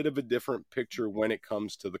little bit of a different picture when it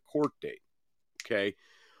comes to the court date. Okay.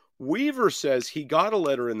 Weaver says he got a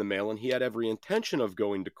letter in the mail and he had every intention of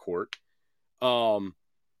going to court. But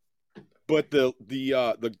the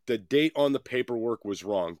date on the paperwork was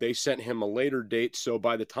wrong. They sent him a later date. So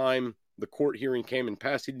by the time the court hearing came and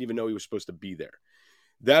passed, he didn't even know he was supposed to be there.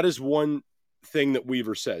 That is one thing that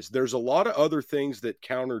Weaver says. There's a lot of other things that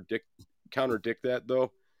contradict that,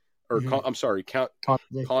 though. Or contradict.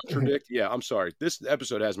 Yeah, I'm sorry. This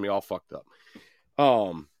episode has me all fucked up.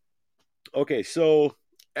 Okay, so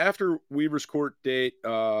after Weaver's court date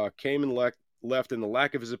came and left and the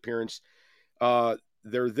lack of his appearance, he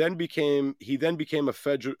then became a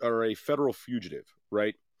federal fugitive,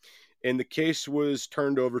 right? And the case was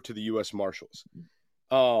turned over to the U.S. Marshals.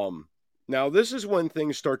 Now this is when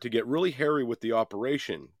things start to get really hairy with the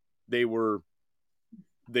operation they were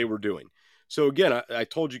doing. So again, I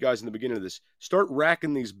told you guys in the beginning of this, start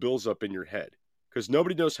racking these bills up in your head, because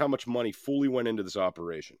nobody knows how much money fully went into this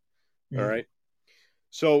operation. All right.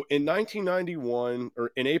 So in 1991,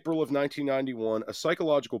 or in April of 1991, a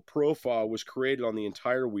psychological profile was created on the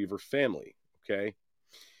entire Weaver family. Okay.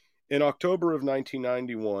 In October of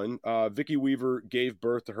 1991, Vicki Weaver gave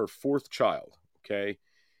birth to her fourth child. Okay.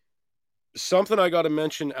 Something I got to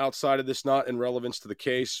mention outside of this, not in relevance to the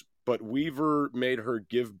case, but Weaver made her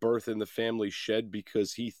give birth in the family shed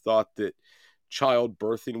because he thought that child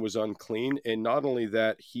birthing was unclean. And not only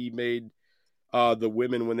that, he made the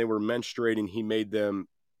women, when they were menstruating, he made them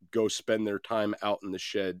go spend their time out in the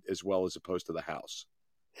shed as well, as opposed to the house.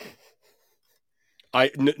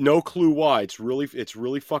 No clue why. It's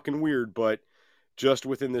really fucking weird, but just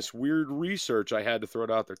within this weird research, I had to throw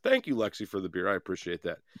it out there. Thank you, Lexi, for the beer. I appreciate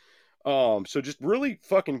that. So just really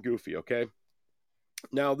fucking goofy. Okay.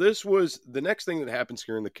 Now this was the next thing that happens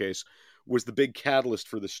here in the case was the big catalyst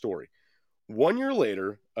for the story. 1 year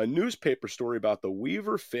later, a newspaper story about the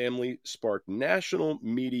Weaver family sparked national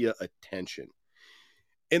media attention.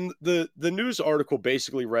 And the news article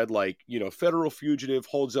basically read like, federal fugitive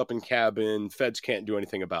holds up in cabin, feds can't do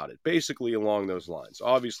anything about it. Basically along those lines.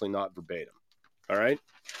 Obviously not verbatim. All right.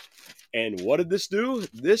 And what did this do?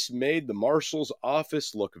 This made the marshal's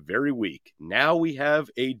office look very weak. Now we have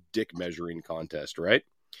a dick measuring contest, right?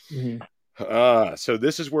 Mm-hmm. So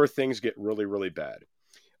this is where things get really, really bad.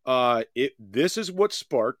 This is what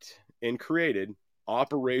sparked and created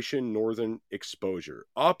Operation Northern Exposure.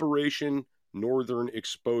 Operation Northern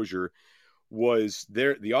Exposure was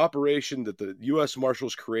the operation that the U.S.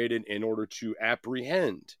 Marshals created in order to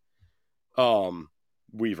apprehend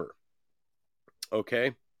Weaver.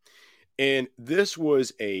 Okay. And this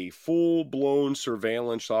was a full-blown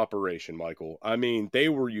surveillance operation, Michael. I mean, they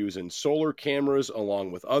were using solar cameras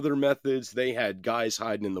along with other methods. They had guys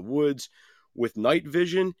hiding in the woods with night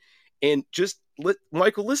vision. And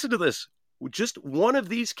Michael, listen to this. Just one of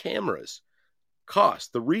these cameras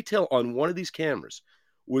the retail on one of these cameras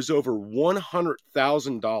was over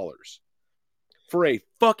 $100,000 for a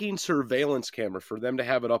fucking surveillance camera for them to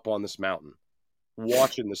have it up on this mountain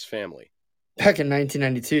watching this family. Back in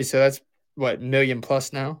 1992, so that's what, million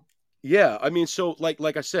plus now? Yeah, I mean, so like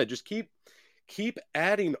I said, just keep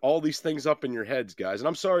adding all these things up in your heads, guys. And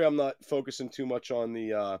I'm sorry I'm not focusing too much on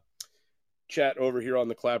the chat over here on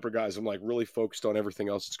the Clapper, guys. I'm like really focused on everything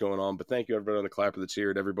else that's going on. But thank you everybody on the Clapper that's here,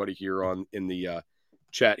 and everybody here in the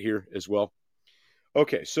chat here as well.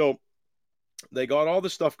 Okay, so they got all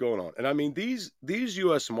this stuff going on, and I mean these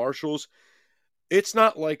U.S. Marshals, it's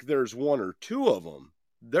not like there's one or two of them.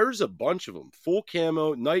 There's a bunch of them. Full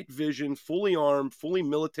camo, night vision, fully armed, fully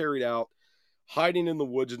militaried out, hiding in the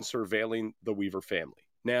woods and surveilling the Weaver family.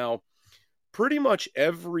 Now, pretty much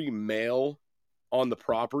every male on the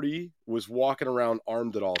property was walking around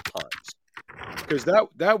armed at all times. Because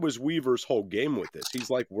that was Weaver's whole game with this.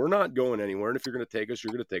 He's like, we're not going anywhere, and if you're going to take us,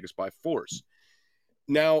 you're going to take us by force.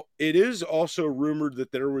 Now, it is also rumored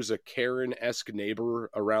that there was a Karen-esque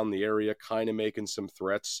neighbor around the area kind of making some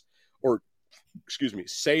threats, or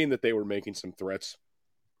saying that they were making some threats.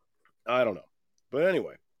 I don't know. But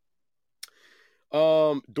anyway,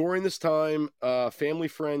 during this time, family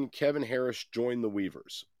friend Kevin Harris joined the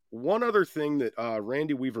Weavers. One other thing that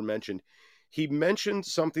Randy Weaver mentioned, he mentioned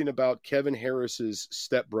something about Kevin Harris's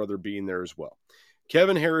stepbrother being there as well.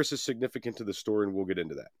 Kevin Harris is significant to the story, and we'll get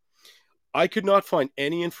into that. I could not find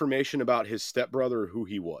any information about his stepbrother or who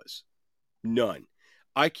he was. None.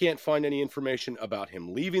 I can't find any information about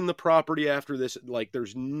him leaving the property after this. Like,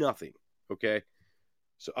 there's nothing. Okay?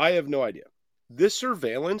 So I have no idea. This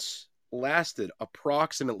surveillance lasted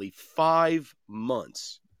approximately 5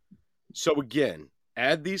 months. So again,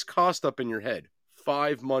 add these costs up in your head.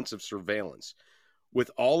 5 months of surveillance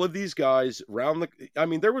with all of these guys around I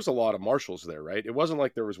mean, there was a lot of marshals there, right? It wasn't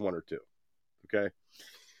like there was one or two. Okay.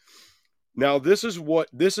 Now this is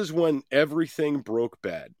when everything broke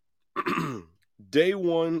bad. Day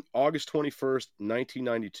 1, August 21st,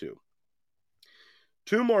 1992.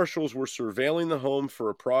 2 marshals were surveilling the home for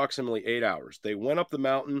approximately 8 hours. They went up the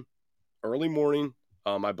mountain early morning,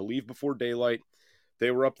 I believe before daylight. They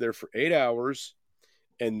were up there for 8 hours,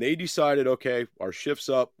 and they decided, okay, our shift's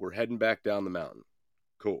up. We're heading back down the mountain.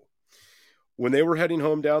 Cool. When they were heading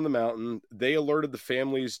home down the mountain, they alerted the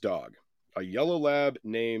family's dog, a yellow lab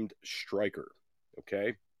named Stryker.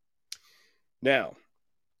 Okay. Now,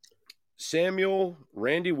 Samuel,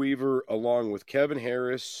 Randy Weaver, along with Kevin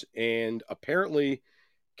Harris, and apparently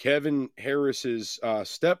Kevin Harris's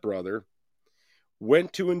stepbrother,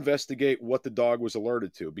 went to investigate what the dog was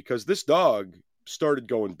alerted to, because this dog started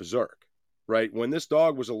going berserk, right? When this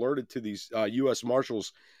dog was alerted to these U.S.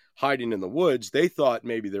 Marshals hiding in the woods, they thought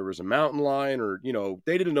maybe there was a mountain lion, or,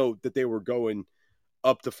 they didn't know that they were going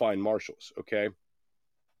up to find marshals, okay?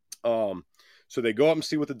 So they go up and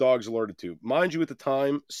see what the dog's alerted to. Mind you, at the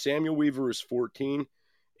time, Samuel Weaver is 14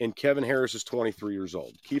 and Kevin Harris is 23 years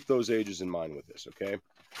old. Keep those ages in mind with this, okay?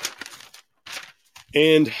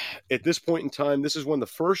 And at this point in time, this is when the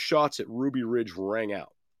first shots at Ruby Ridge rang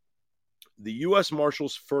out. The U.S.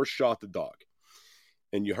 Marshals first shot the dog.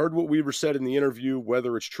 And you heard what Weaver said in the interview.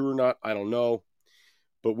 Whether it's true or not, I don't know.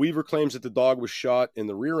 But Weaver claims that the dog was shot in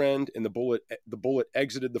the rear end and the bullet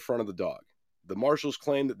exited the front of the dog. The Marshals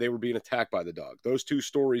claim that they were being attacked by the dog. Those two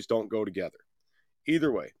stories don't go together.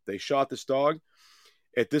 Either way, they shot this dog.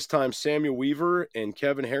 At this time, Samuel Weaver and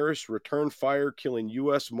Kevin Harris returned fire, killing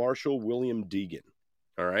U.S. Marshal William Deegan.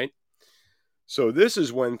 All right? So this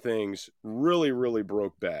is when things really, really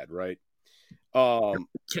broke bad, right? Can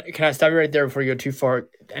I stop you right there before you go too far?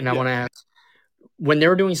 And I want to ask, when they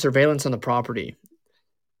were doing surveillance on the property,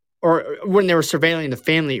 or when they were surveilling the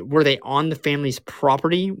family, were they on the family's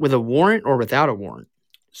property with a warrant or without a warrant?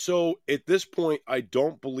 So at this point, I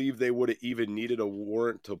don't believe they would have even needed a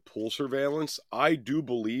warrant to pull surveillance. I do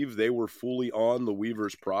believe they were fully on the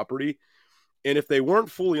Weaver's property. And if they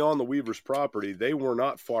weren't fully on the Weaver's property, they were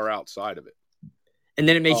not far outside of it. And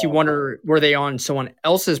then it makes you wonder, were they on someone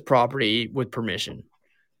else's property with permission?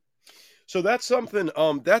 So that's something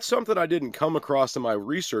I didn't come across in my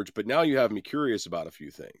research, but now you have me curious about a few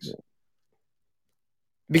things.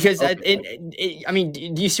 Because, I mean,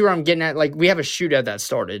 do you see where I'm getting at? Like, we have a shootout that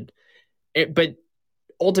started, but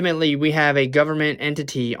ultimately we have a government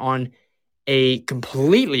entity on a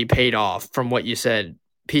completely paid off, from what you said,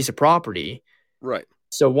 piece of property. Right.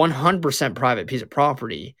 So 100% private piece of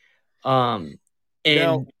property. And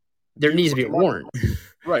now, there needs to be a warrant.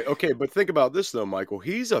 Right. Okay. But think about this, though, Michael.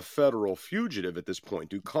 He's a federal fugitive at this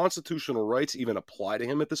point. Do constitutional rights even apply to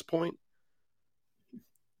him at this point?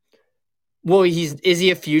 Well, is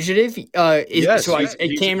he a fugitive? Yes. So I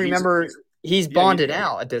can't remember. He's bonded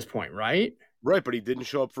out at this point, right? Right. But he didn't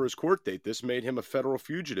show up for his court date. This made him a federal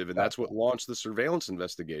fugitive, and that's what launched the surveillance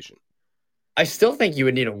investigation. I still think you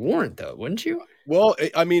would need a warrant, though, wouldn't you? Well,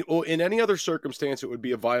 I mean, in any other circumstance, it would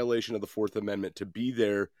be a violation of the Fourth Amendment to be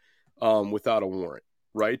there without a warrant,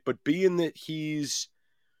 right? But being that he's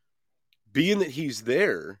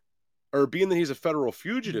there, or being that he's a federal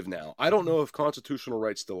fugitive now, I don't know if constitutional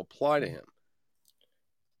rights still apply to him.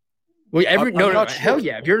 Well, hell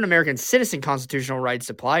yeah! If you're an American citizen, constitutional rights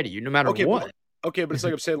apply to you, no matter what. But it's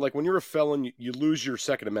like I'm saying, like when you're a felon, you lose your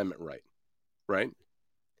Second Amendment right?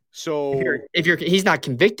 So he's not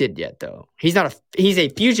convicted yet, though. He's a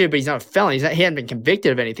fugitive, but he's not a felon. he hasn't been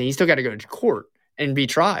convicted of anything. He's still got to go to court and be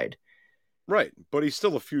tried. Right, but he's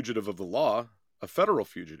still a fugitive of the law, a federal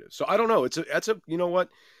fugitive. So I don't know. You know what?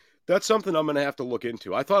 That's something I'm going to have to look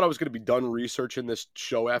into. I thought I was going to be done researching this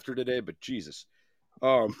show after today, but Jesus.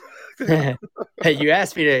 Hey, you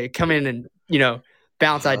asked me to come in and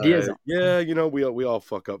bounce ideas. Yeah, we all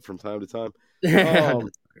fuck up from time to time.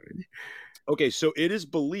 Okay, so it is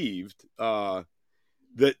believed that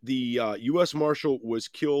the U.S. Marshal was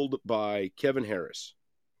killed by Kevin Harris.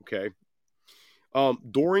 Okay.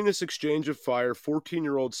 During this exchange of fire,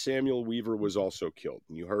 14-year-old Samuel Weaver was also killed.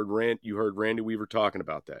 And you heard Randy Weaver talking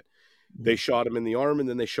about that. They shot him in the arm and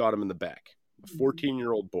then they shot him in the back. A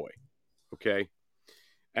 14-year-old boy. Okay.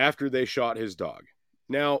 After they shot his dog.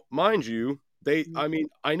 Now, mind you,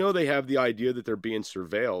 I know they have the idea that they're being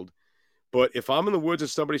surveilled. But if I'm in the woods and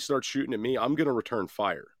somebody starts shooting at me, I'm going to return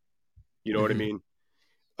fire. You know what I mean?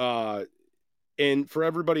 And for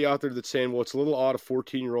everybody out there that's saying, well, it's a little odd a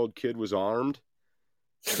 14-year-old kid was armed.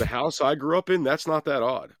 The house I grew up in, that's not that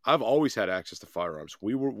odd. I've always had access to firearms.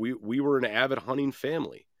 We were an avid hunting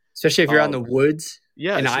family. Especially if you're out in the woods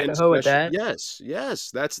in Idaho at that?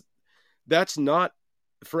 Yes. That's not...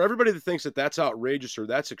 For everybody that thinks that that's outrageous or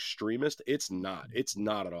that's extremist, it's not. It's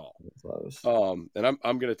not at all. And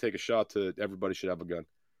I'm going to take a shot to everybody should have a gun.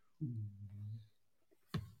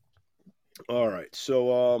 All right.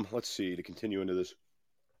 So let's see to continue into this.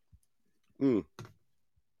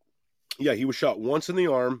 Yeah, he was shot once in the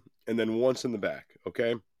arm and then once in the back.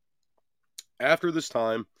 Okay. After this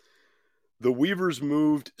time, the Weavers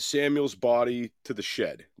moved Samuel's body to the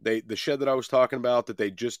shed. The shed that I was talking about that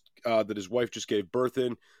that his wife just gave birth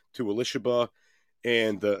in to Elishaba,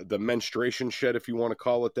 and the menstruation shed, if you want to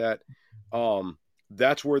call it that.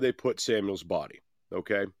 That's where they put Samuel's body.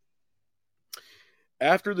 Okay.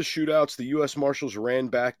 After the shootouts, the U.S. Marshals ran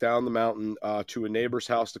back down the mountain to a neighbor's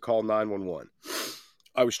house to call 911.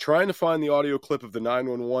 I was trying to find the audio clip of the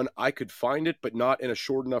 911. I could find it, but not in a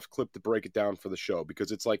short enough clip to break it down for the show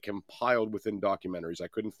because it's like compiled within documentaries. I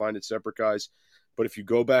couldn't find it separate, guys. But if you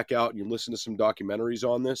go back out and you listen to some documentaries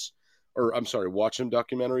on this, or I'm sorry, watch some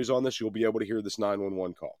documentaries on this, you'll be able to hear this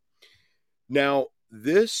 911 call. Now,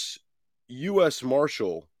 this U.S.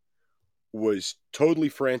 Marshal was totally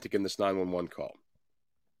frantic in this 911 call.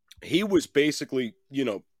 He was basically,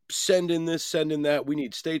 sending this, sending that. We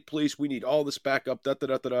need state police. We need all this backup.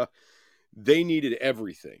 They needed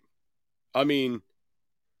everything. I mean,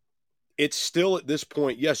 it's still at this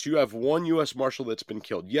point, yes, you have one U.S. Marshal that's been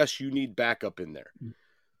killed. Yes, you need backup in there.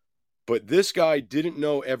 But this guy didn't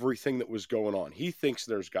know everything that was going on. He thinks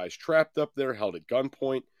there's guys trapped up there, held at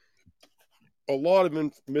gunpoint. A lot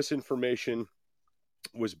of misinformation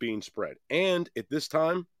was being spread. And at this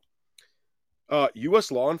time,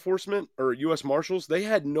 U.S. law enforcement or U.S. Marshals, they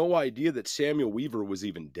had no idea that Samuel Weaver was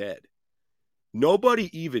even dead. Nobody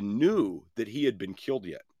even knew that he had been killed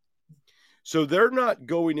yet. So they're not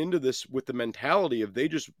going into this with the mentality of they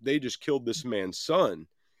just killed this man's son.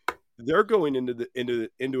 They're going into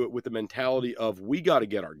it with the mentality of we got to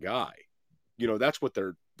get our guy. That's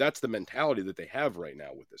the mentality that they have right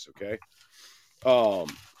now with this. Okay.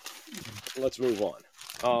 Let's move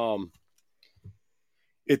on.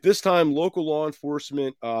 At this time, local law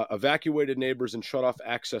enforcement evacuated neighbors and shut off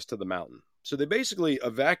access to the mountain. So they basically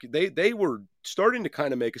they were starting to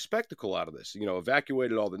kind of make a spectacle out of this.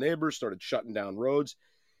 Evacuated all the neighbors, started shutting down roads,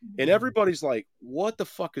 and everybody's like, "What the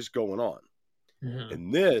fuck is going on?" Mm-hmm.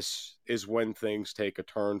 And this is when things take a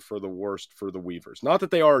turn for the worst for the Weavers. Not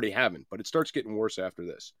that they already haven't, but it starts getting worse after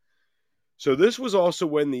this. So this was also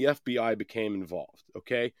when the FBI became involved.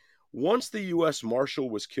 Okay. Once the U.S. Marshal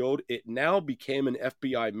was killed, it now became an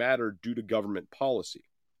FBI matter due to government policy.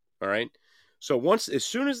 All right. So as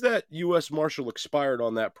soon as that U.S. Marshal expired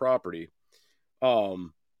on that property,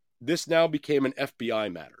 this now became an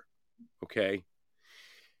FBI matter. Okay.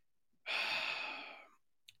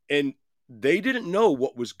 And they didn't know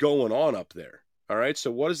what was going on up there. All right.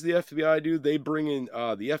 So what does the FBI do? They bring in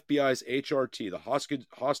the FBI's HRT, the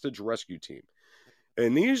hostage rescue team.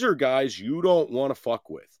 And these are guys you don't want to fuck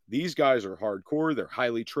with. These guys are hardcore. They're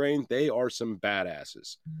highly trained. They are some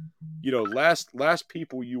badasses. Last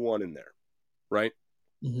people you want in there, right?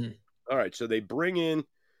 Mm-hmm. All right. So they bring in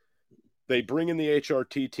the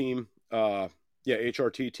HRT team.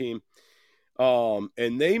 HRT team.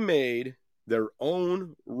 And they made their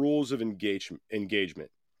own rules of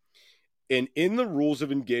engagement. And in the rules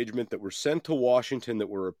of engagement that were sent to Washington that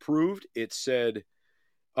were approved, it said,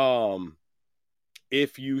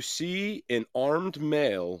 if you see an armed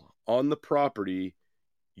male on the property,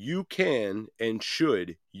 you can and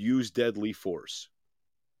should use deadly force.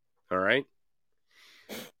 All right?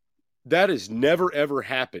 That has never, ever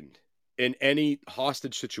happened in any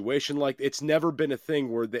hostage situation. It's never been a thing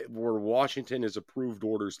where Washington has approved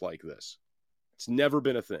orders like this. It's never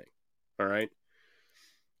been a thing. All right?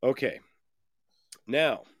 Okay.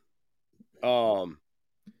 Now,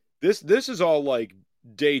 this is all like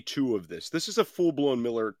day 2 of this. This is a full-blown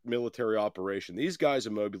military operation. These guys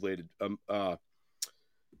immobilated.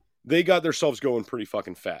 They got themselves going pretty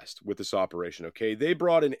fucking fast with this operation. Okay, they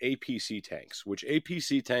brought in APC tanks, which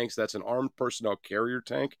APC tanks, that's an armed personnel carrier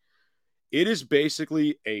tank. It is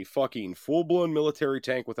basically a fucking full-blown military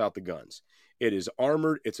tank without the guns. It is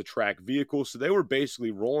armored. It's a tracked vehicle. So they were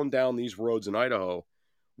basically rolling down these roads in Idaho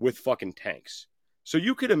with fucking tanks. So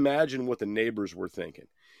you could imagine what the neighbors were thinking.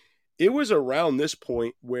 It was around this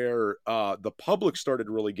point where the public started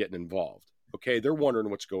really getting involved. Okay, they're wondering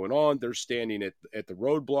what's going on. They're standing at the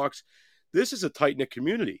roadblocks. This is a tight-knit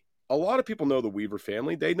community. A lot of people know the Weaver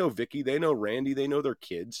family. They know Vicky. They know Randy. They know their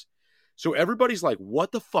kids. So everybody's like,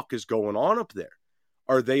 what the fuck is going on up there?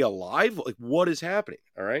 Are they alive? Like, what is happening?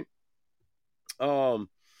 All right.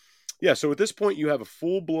 So at this point, you have a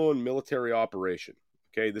full-blown military operation.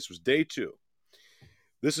 Okay, this was day 2.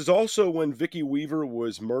 This is also when Vicky Weaver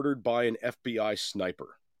was murdered by an FBI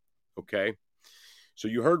sniper. Okay, so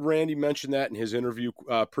you heard Randy mention that in his interview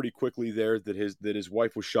pretty quickly there, that his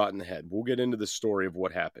wife was shot in the head. We'll get into the story of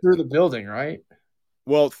what happened. Through the building, right?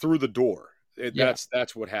 Well, through the door.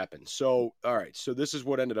 That's what happened. So, all right, so this is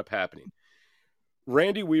what ended up happening.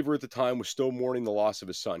 Randy Weaver at the time was still mourning the loss of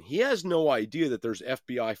his son. He has no idea that there's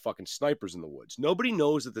FBI fucking snipers in the woods. Nobody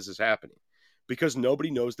knows that this is happening because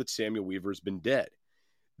nobody knows that Samuel Weaver has been dead.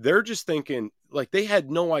 They're just thinking, like, they had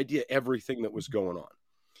no idea everything that was going on.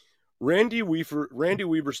 Randy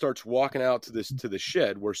Weaver starts walking out to the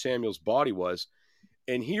shed where Samuel's body was,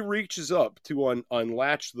 and he reaches up to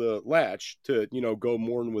unlatch the latch to, go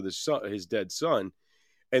mourn with his dead son,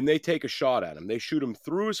 and they take a shot at him. They shoot him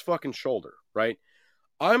through his fucking shoulder, right?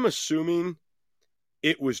 I'm assuming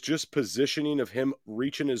it was just positioning of him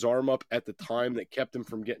reaching his arm up at the time that kept him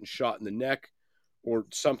from getting shot in the neck or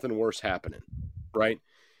something worse happening, right?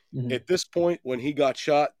 Mm-hmm. At this point, when he got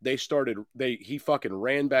shot, he fucking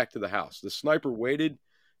ran back to the house. The sniper waited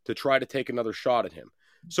to try to take another shot at him.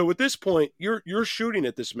 So at this point, you're shooting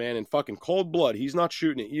at this man in fucking cold blood. He's not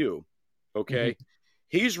shooting at you, okay? Mm-hmm.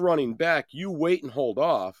 He's running back. You wait and hold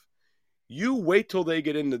off. You wait till they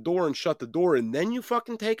get in the door and shut the door, and then you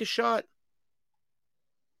fucking take a shot.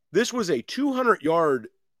 This was a 200-yard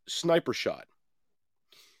sniper shot.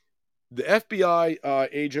 The FBI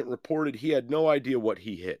agent reported he had no idea what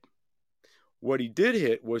he hit. What he did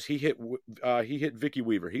hit was he hit Vicki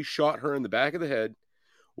Weaver. He shot her in the back of the head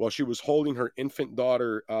while she was holding her infant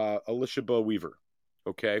daughter, Alicia Weaver.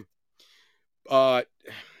 Okay.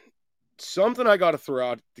 Something I got to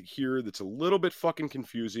throw out here that's a little bit fucking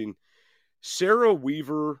confusing. Sarah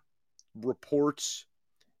Weaver reports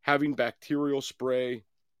having bacterial spray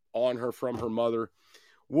on her from her mother.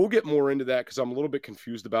 We'll get more into that because I'm a little bit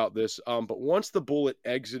confused about this. But once the bullet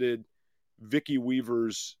exited Vicki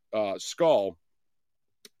Weaver's skull,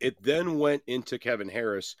 it then went into Kevin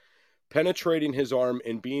Harris, penetrating his arm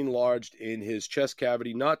and being lodged in his chest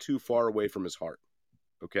cavity not too far away from his heart.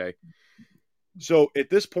 Okay. So at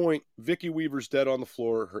this point, Vicki Weaver's dead on the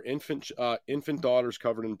floor. Her infant daughter's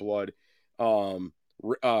covered in blood.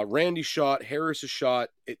 Randy shot. Harris is shot.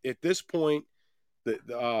 At this point,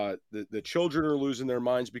 the children are losing their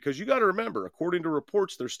minds because you got to remember, according to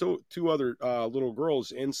reports, there's still two other little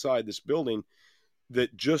girls inside this building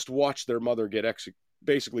that just watched their mother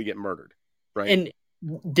basically get murdered. Right. And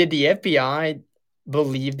did the FBI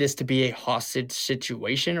believe this to be a hostage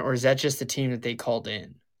situation, or is that just the team that they called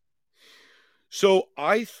in? So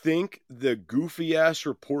I think the goofy ass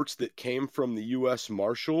reports that came from the U.S.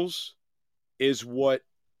 Marshals is what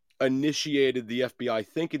initiated the FBI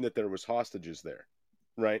thinking that there was hostages there,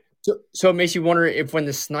 right? So it makes you wonder if when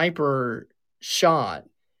the sniper shot,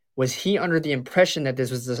 was he under the impression that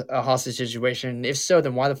this was a hostage situation? If so,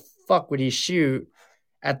 then why the fuck would he shoot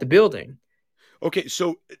at the building? Okay,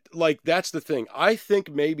 so that's the thing. I think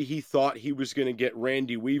maybe he thought he was going to get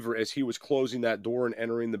Randy Weaver as he was closing that door and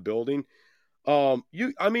entering the building.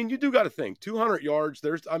 You do got to think 200 yards.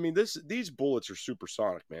 These bullets are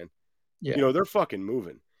supersonic, man. Yeah. They're fucking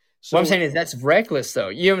moving. So, what I'm saying is that's reckless, though.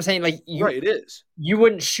 You know what I'm saying? Right, it is. You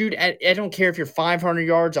wouldn't shoot at. I don't care if you're 500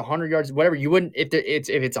 yards, 100 yards, whatever. You wouldn't if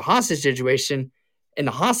it's a hostage situation, and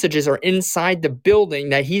the hostages are inside the building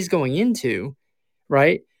that he's going into,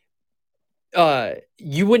 right?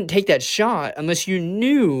 You wouldn't take that shot unless you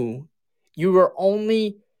knew you were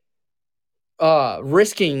only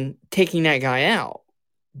risking taking that guy out.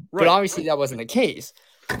 Right. But obviously that wasn't the case.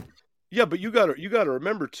 Yeah, but you gotta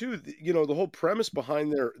remember too. The whole premise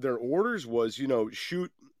behind their orders was,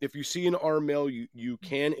 shoot if you see an armed male, you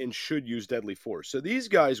can and should use deadly force. So these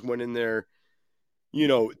guys went in there,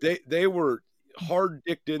 they were hard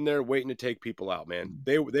dicked in there waiting to take people out, man.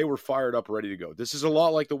 They were fired up, ready to go. This is a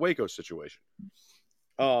lot like the Waco situation.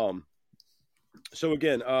 So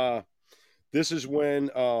again, this is when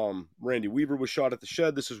Randy Weaver was shot at the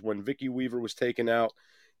shed. This is when Vicki Weaver was taken out.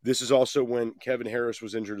 This is also when Kevin Harris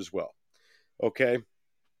was injured as well. Okay.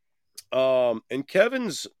 And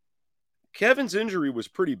Kevin's injury was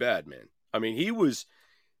pretty bad, man. I mean,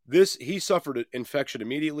 he suffered an infection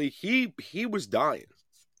immediately. He was dying.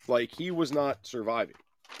 He was not surviving,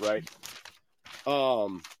 right?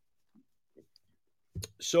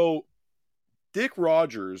 So Dick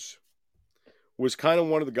Rogers was kind of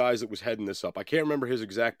one of the guys that was heading this up. I can't remember his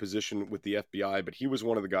exact position with the FBI, but he was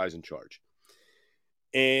one of the guys in charge.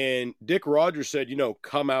 And Dick Rogers said,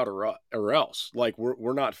 come out or else.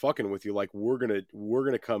 We're not fucking with you. We're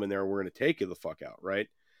gonna come in there and we're gonna take you the fuck out, right?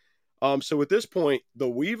 So at this point, the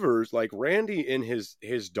Weavers, Randy and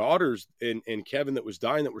his daughters and Kevin that was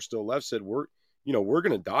dying that were still left said, we're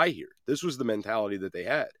gonna die here. This was the mentality that they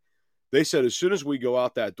had. They said, as soon as we go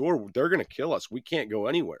out that door, they're gonna kill us. We can't go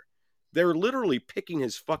anywhere. They're literally picking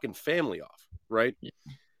his fucking family off, right? Yeah.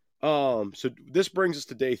 So this brings us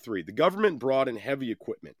to day 3. The government brought in heavy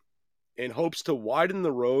equipment in hopes to widen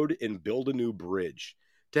the road and build a new bridge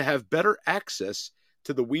to have better access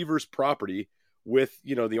to the Weavers' property with,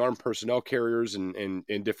 the armed personnel carriers and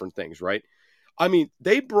different things, right? I mean,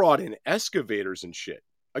 they brought in excavators and shit.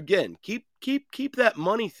 Again, keep that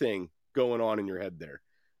money thing going on in your head there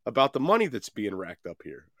about the money that's being racked up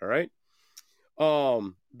here, all right?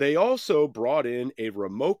 They also brought in a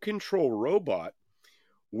remote control robot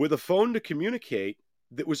with a phone to communicate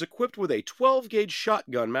that was equipped with a 12-gauge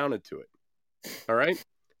shotgun mounted to it. All right?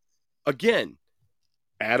 Again,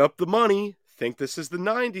 add up the money. Think this is the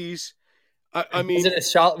 90s. I mean,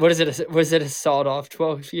 was it a sawed-off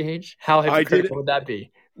 12-gauge? How hypocritical would that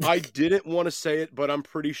be? I didn't want to say it, but I'm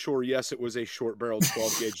pretty sure, yes, it was a short-barreled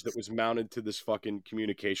 12-gauge that was mounted to this fucking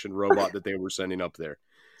communication robot that they were sending up there.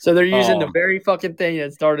 So they're using the very fucking thing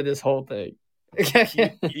that started this whole thing.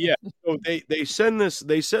 Yeah. So they send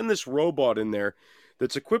this robot in there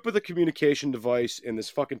that's equipped with a communication device and this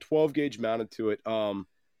fucking 12-gauge mounted to it. And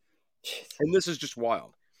this is just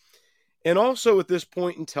wild. And also at this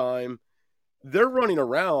point in time, they're running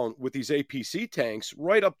around with these APC tanks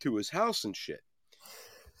right up to his house and shit.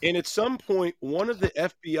 And at some point, one of the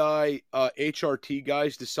FBI HRT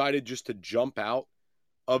guys decided just to jump out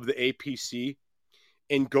of the APC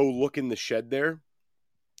and go look in the shed there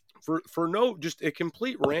for no, just a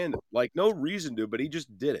complete random, like no reason to, but he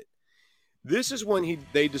just did it. This is when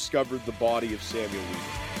they discovered the body of Samuel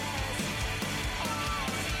Weaver.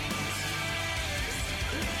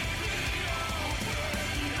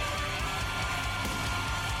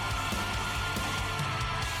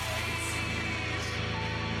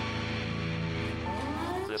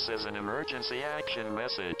 This is an emergency action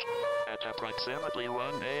message. At approximately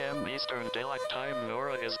 1 a.m. Eastern Daylight Time,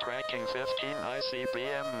 NORAD is tracking 15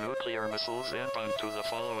 ICBM nuclear missiles inbound to the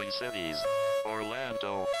following cities: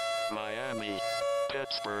 Orlando, Miami,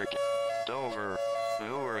 Pittsburgh, Dover,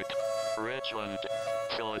 Newark, Richland,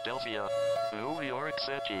 Philadelphia, New York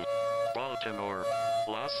City, Baltimore,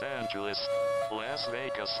 Los Angeles, Las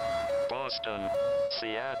Vegas, Boston,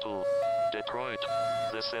 Seattle, Detroit.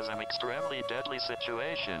 This is an extremely deadly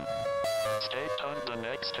situation. Stay tuned. The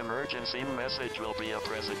next emergency message will be a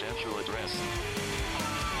presidential address.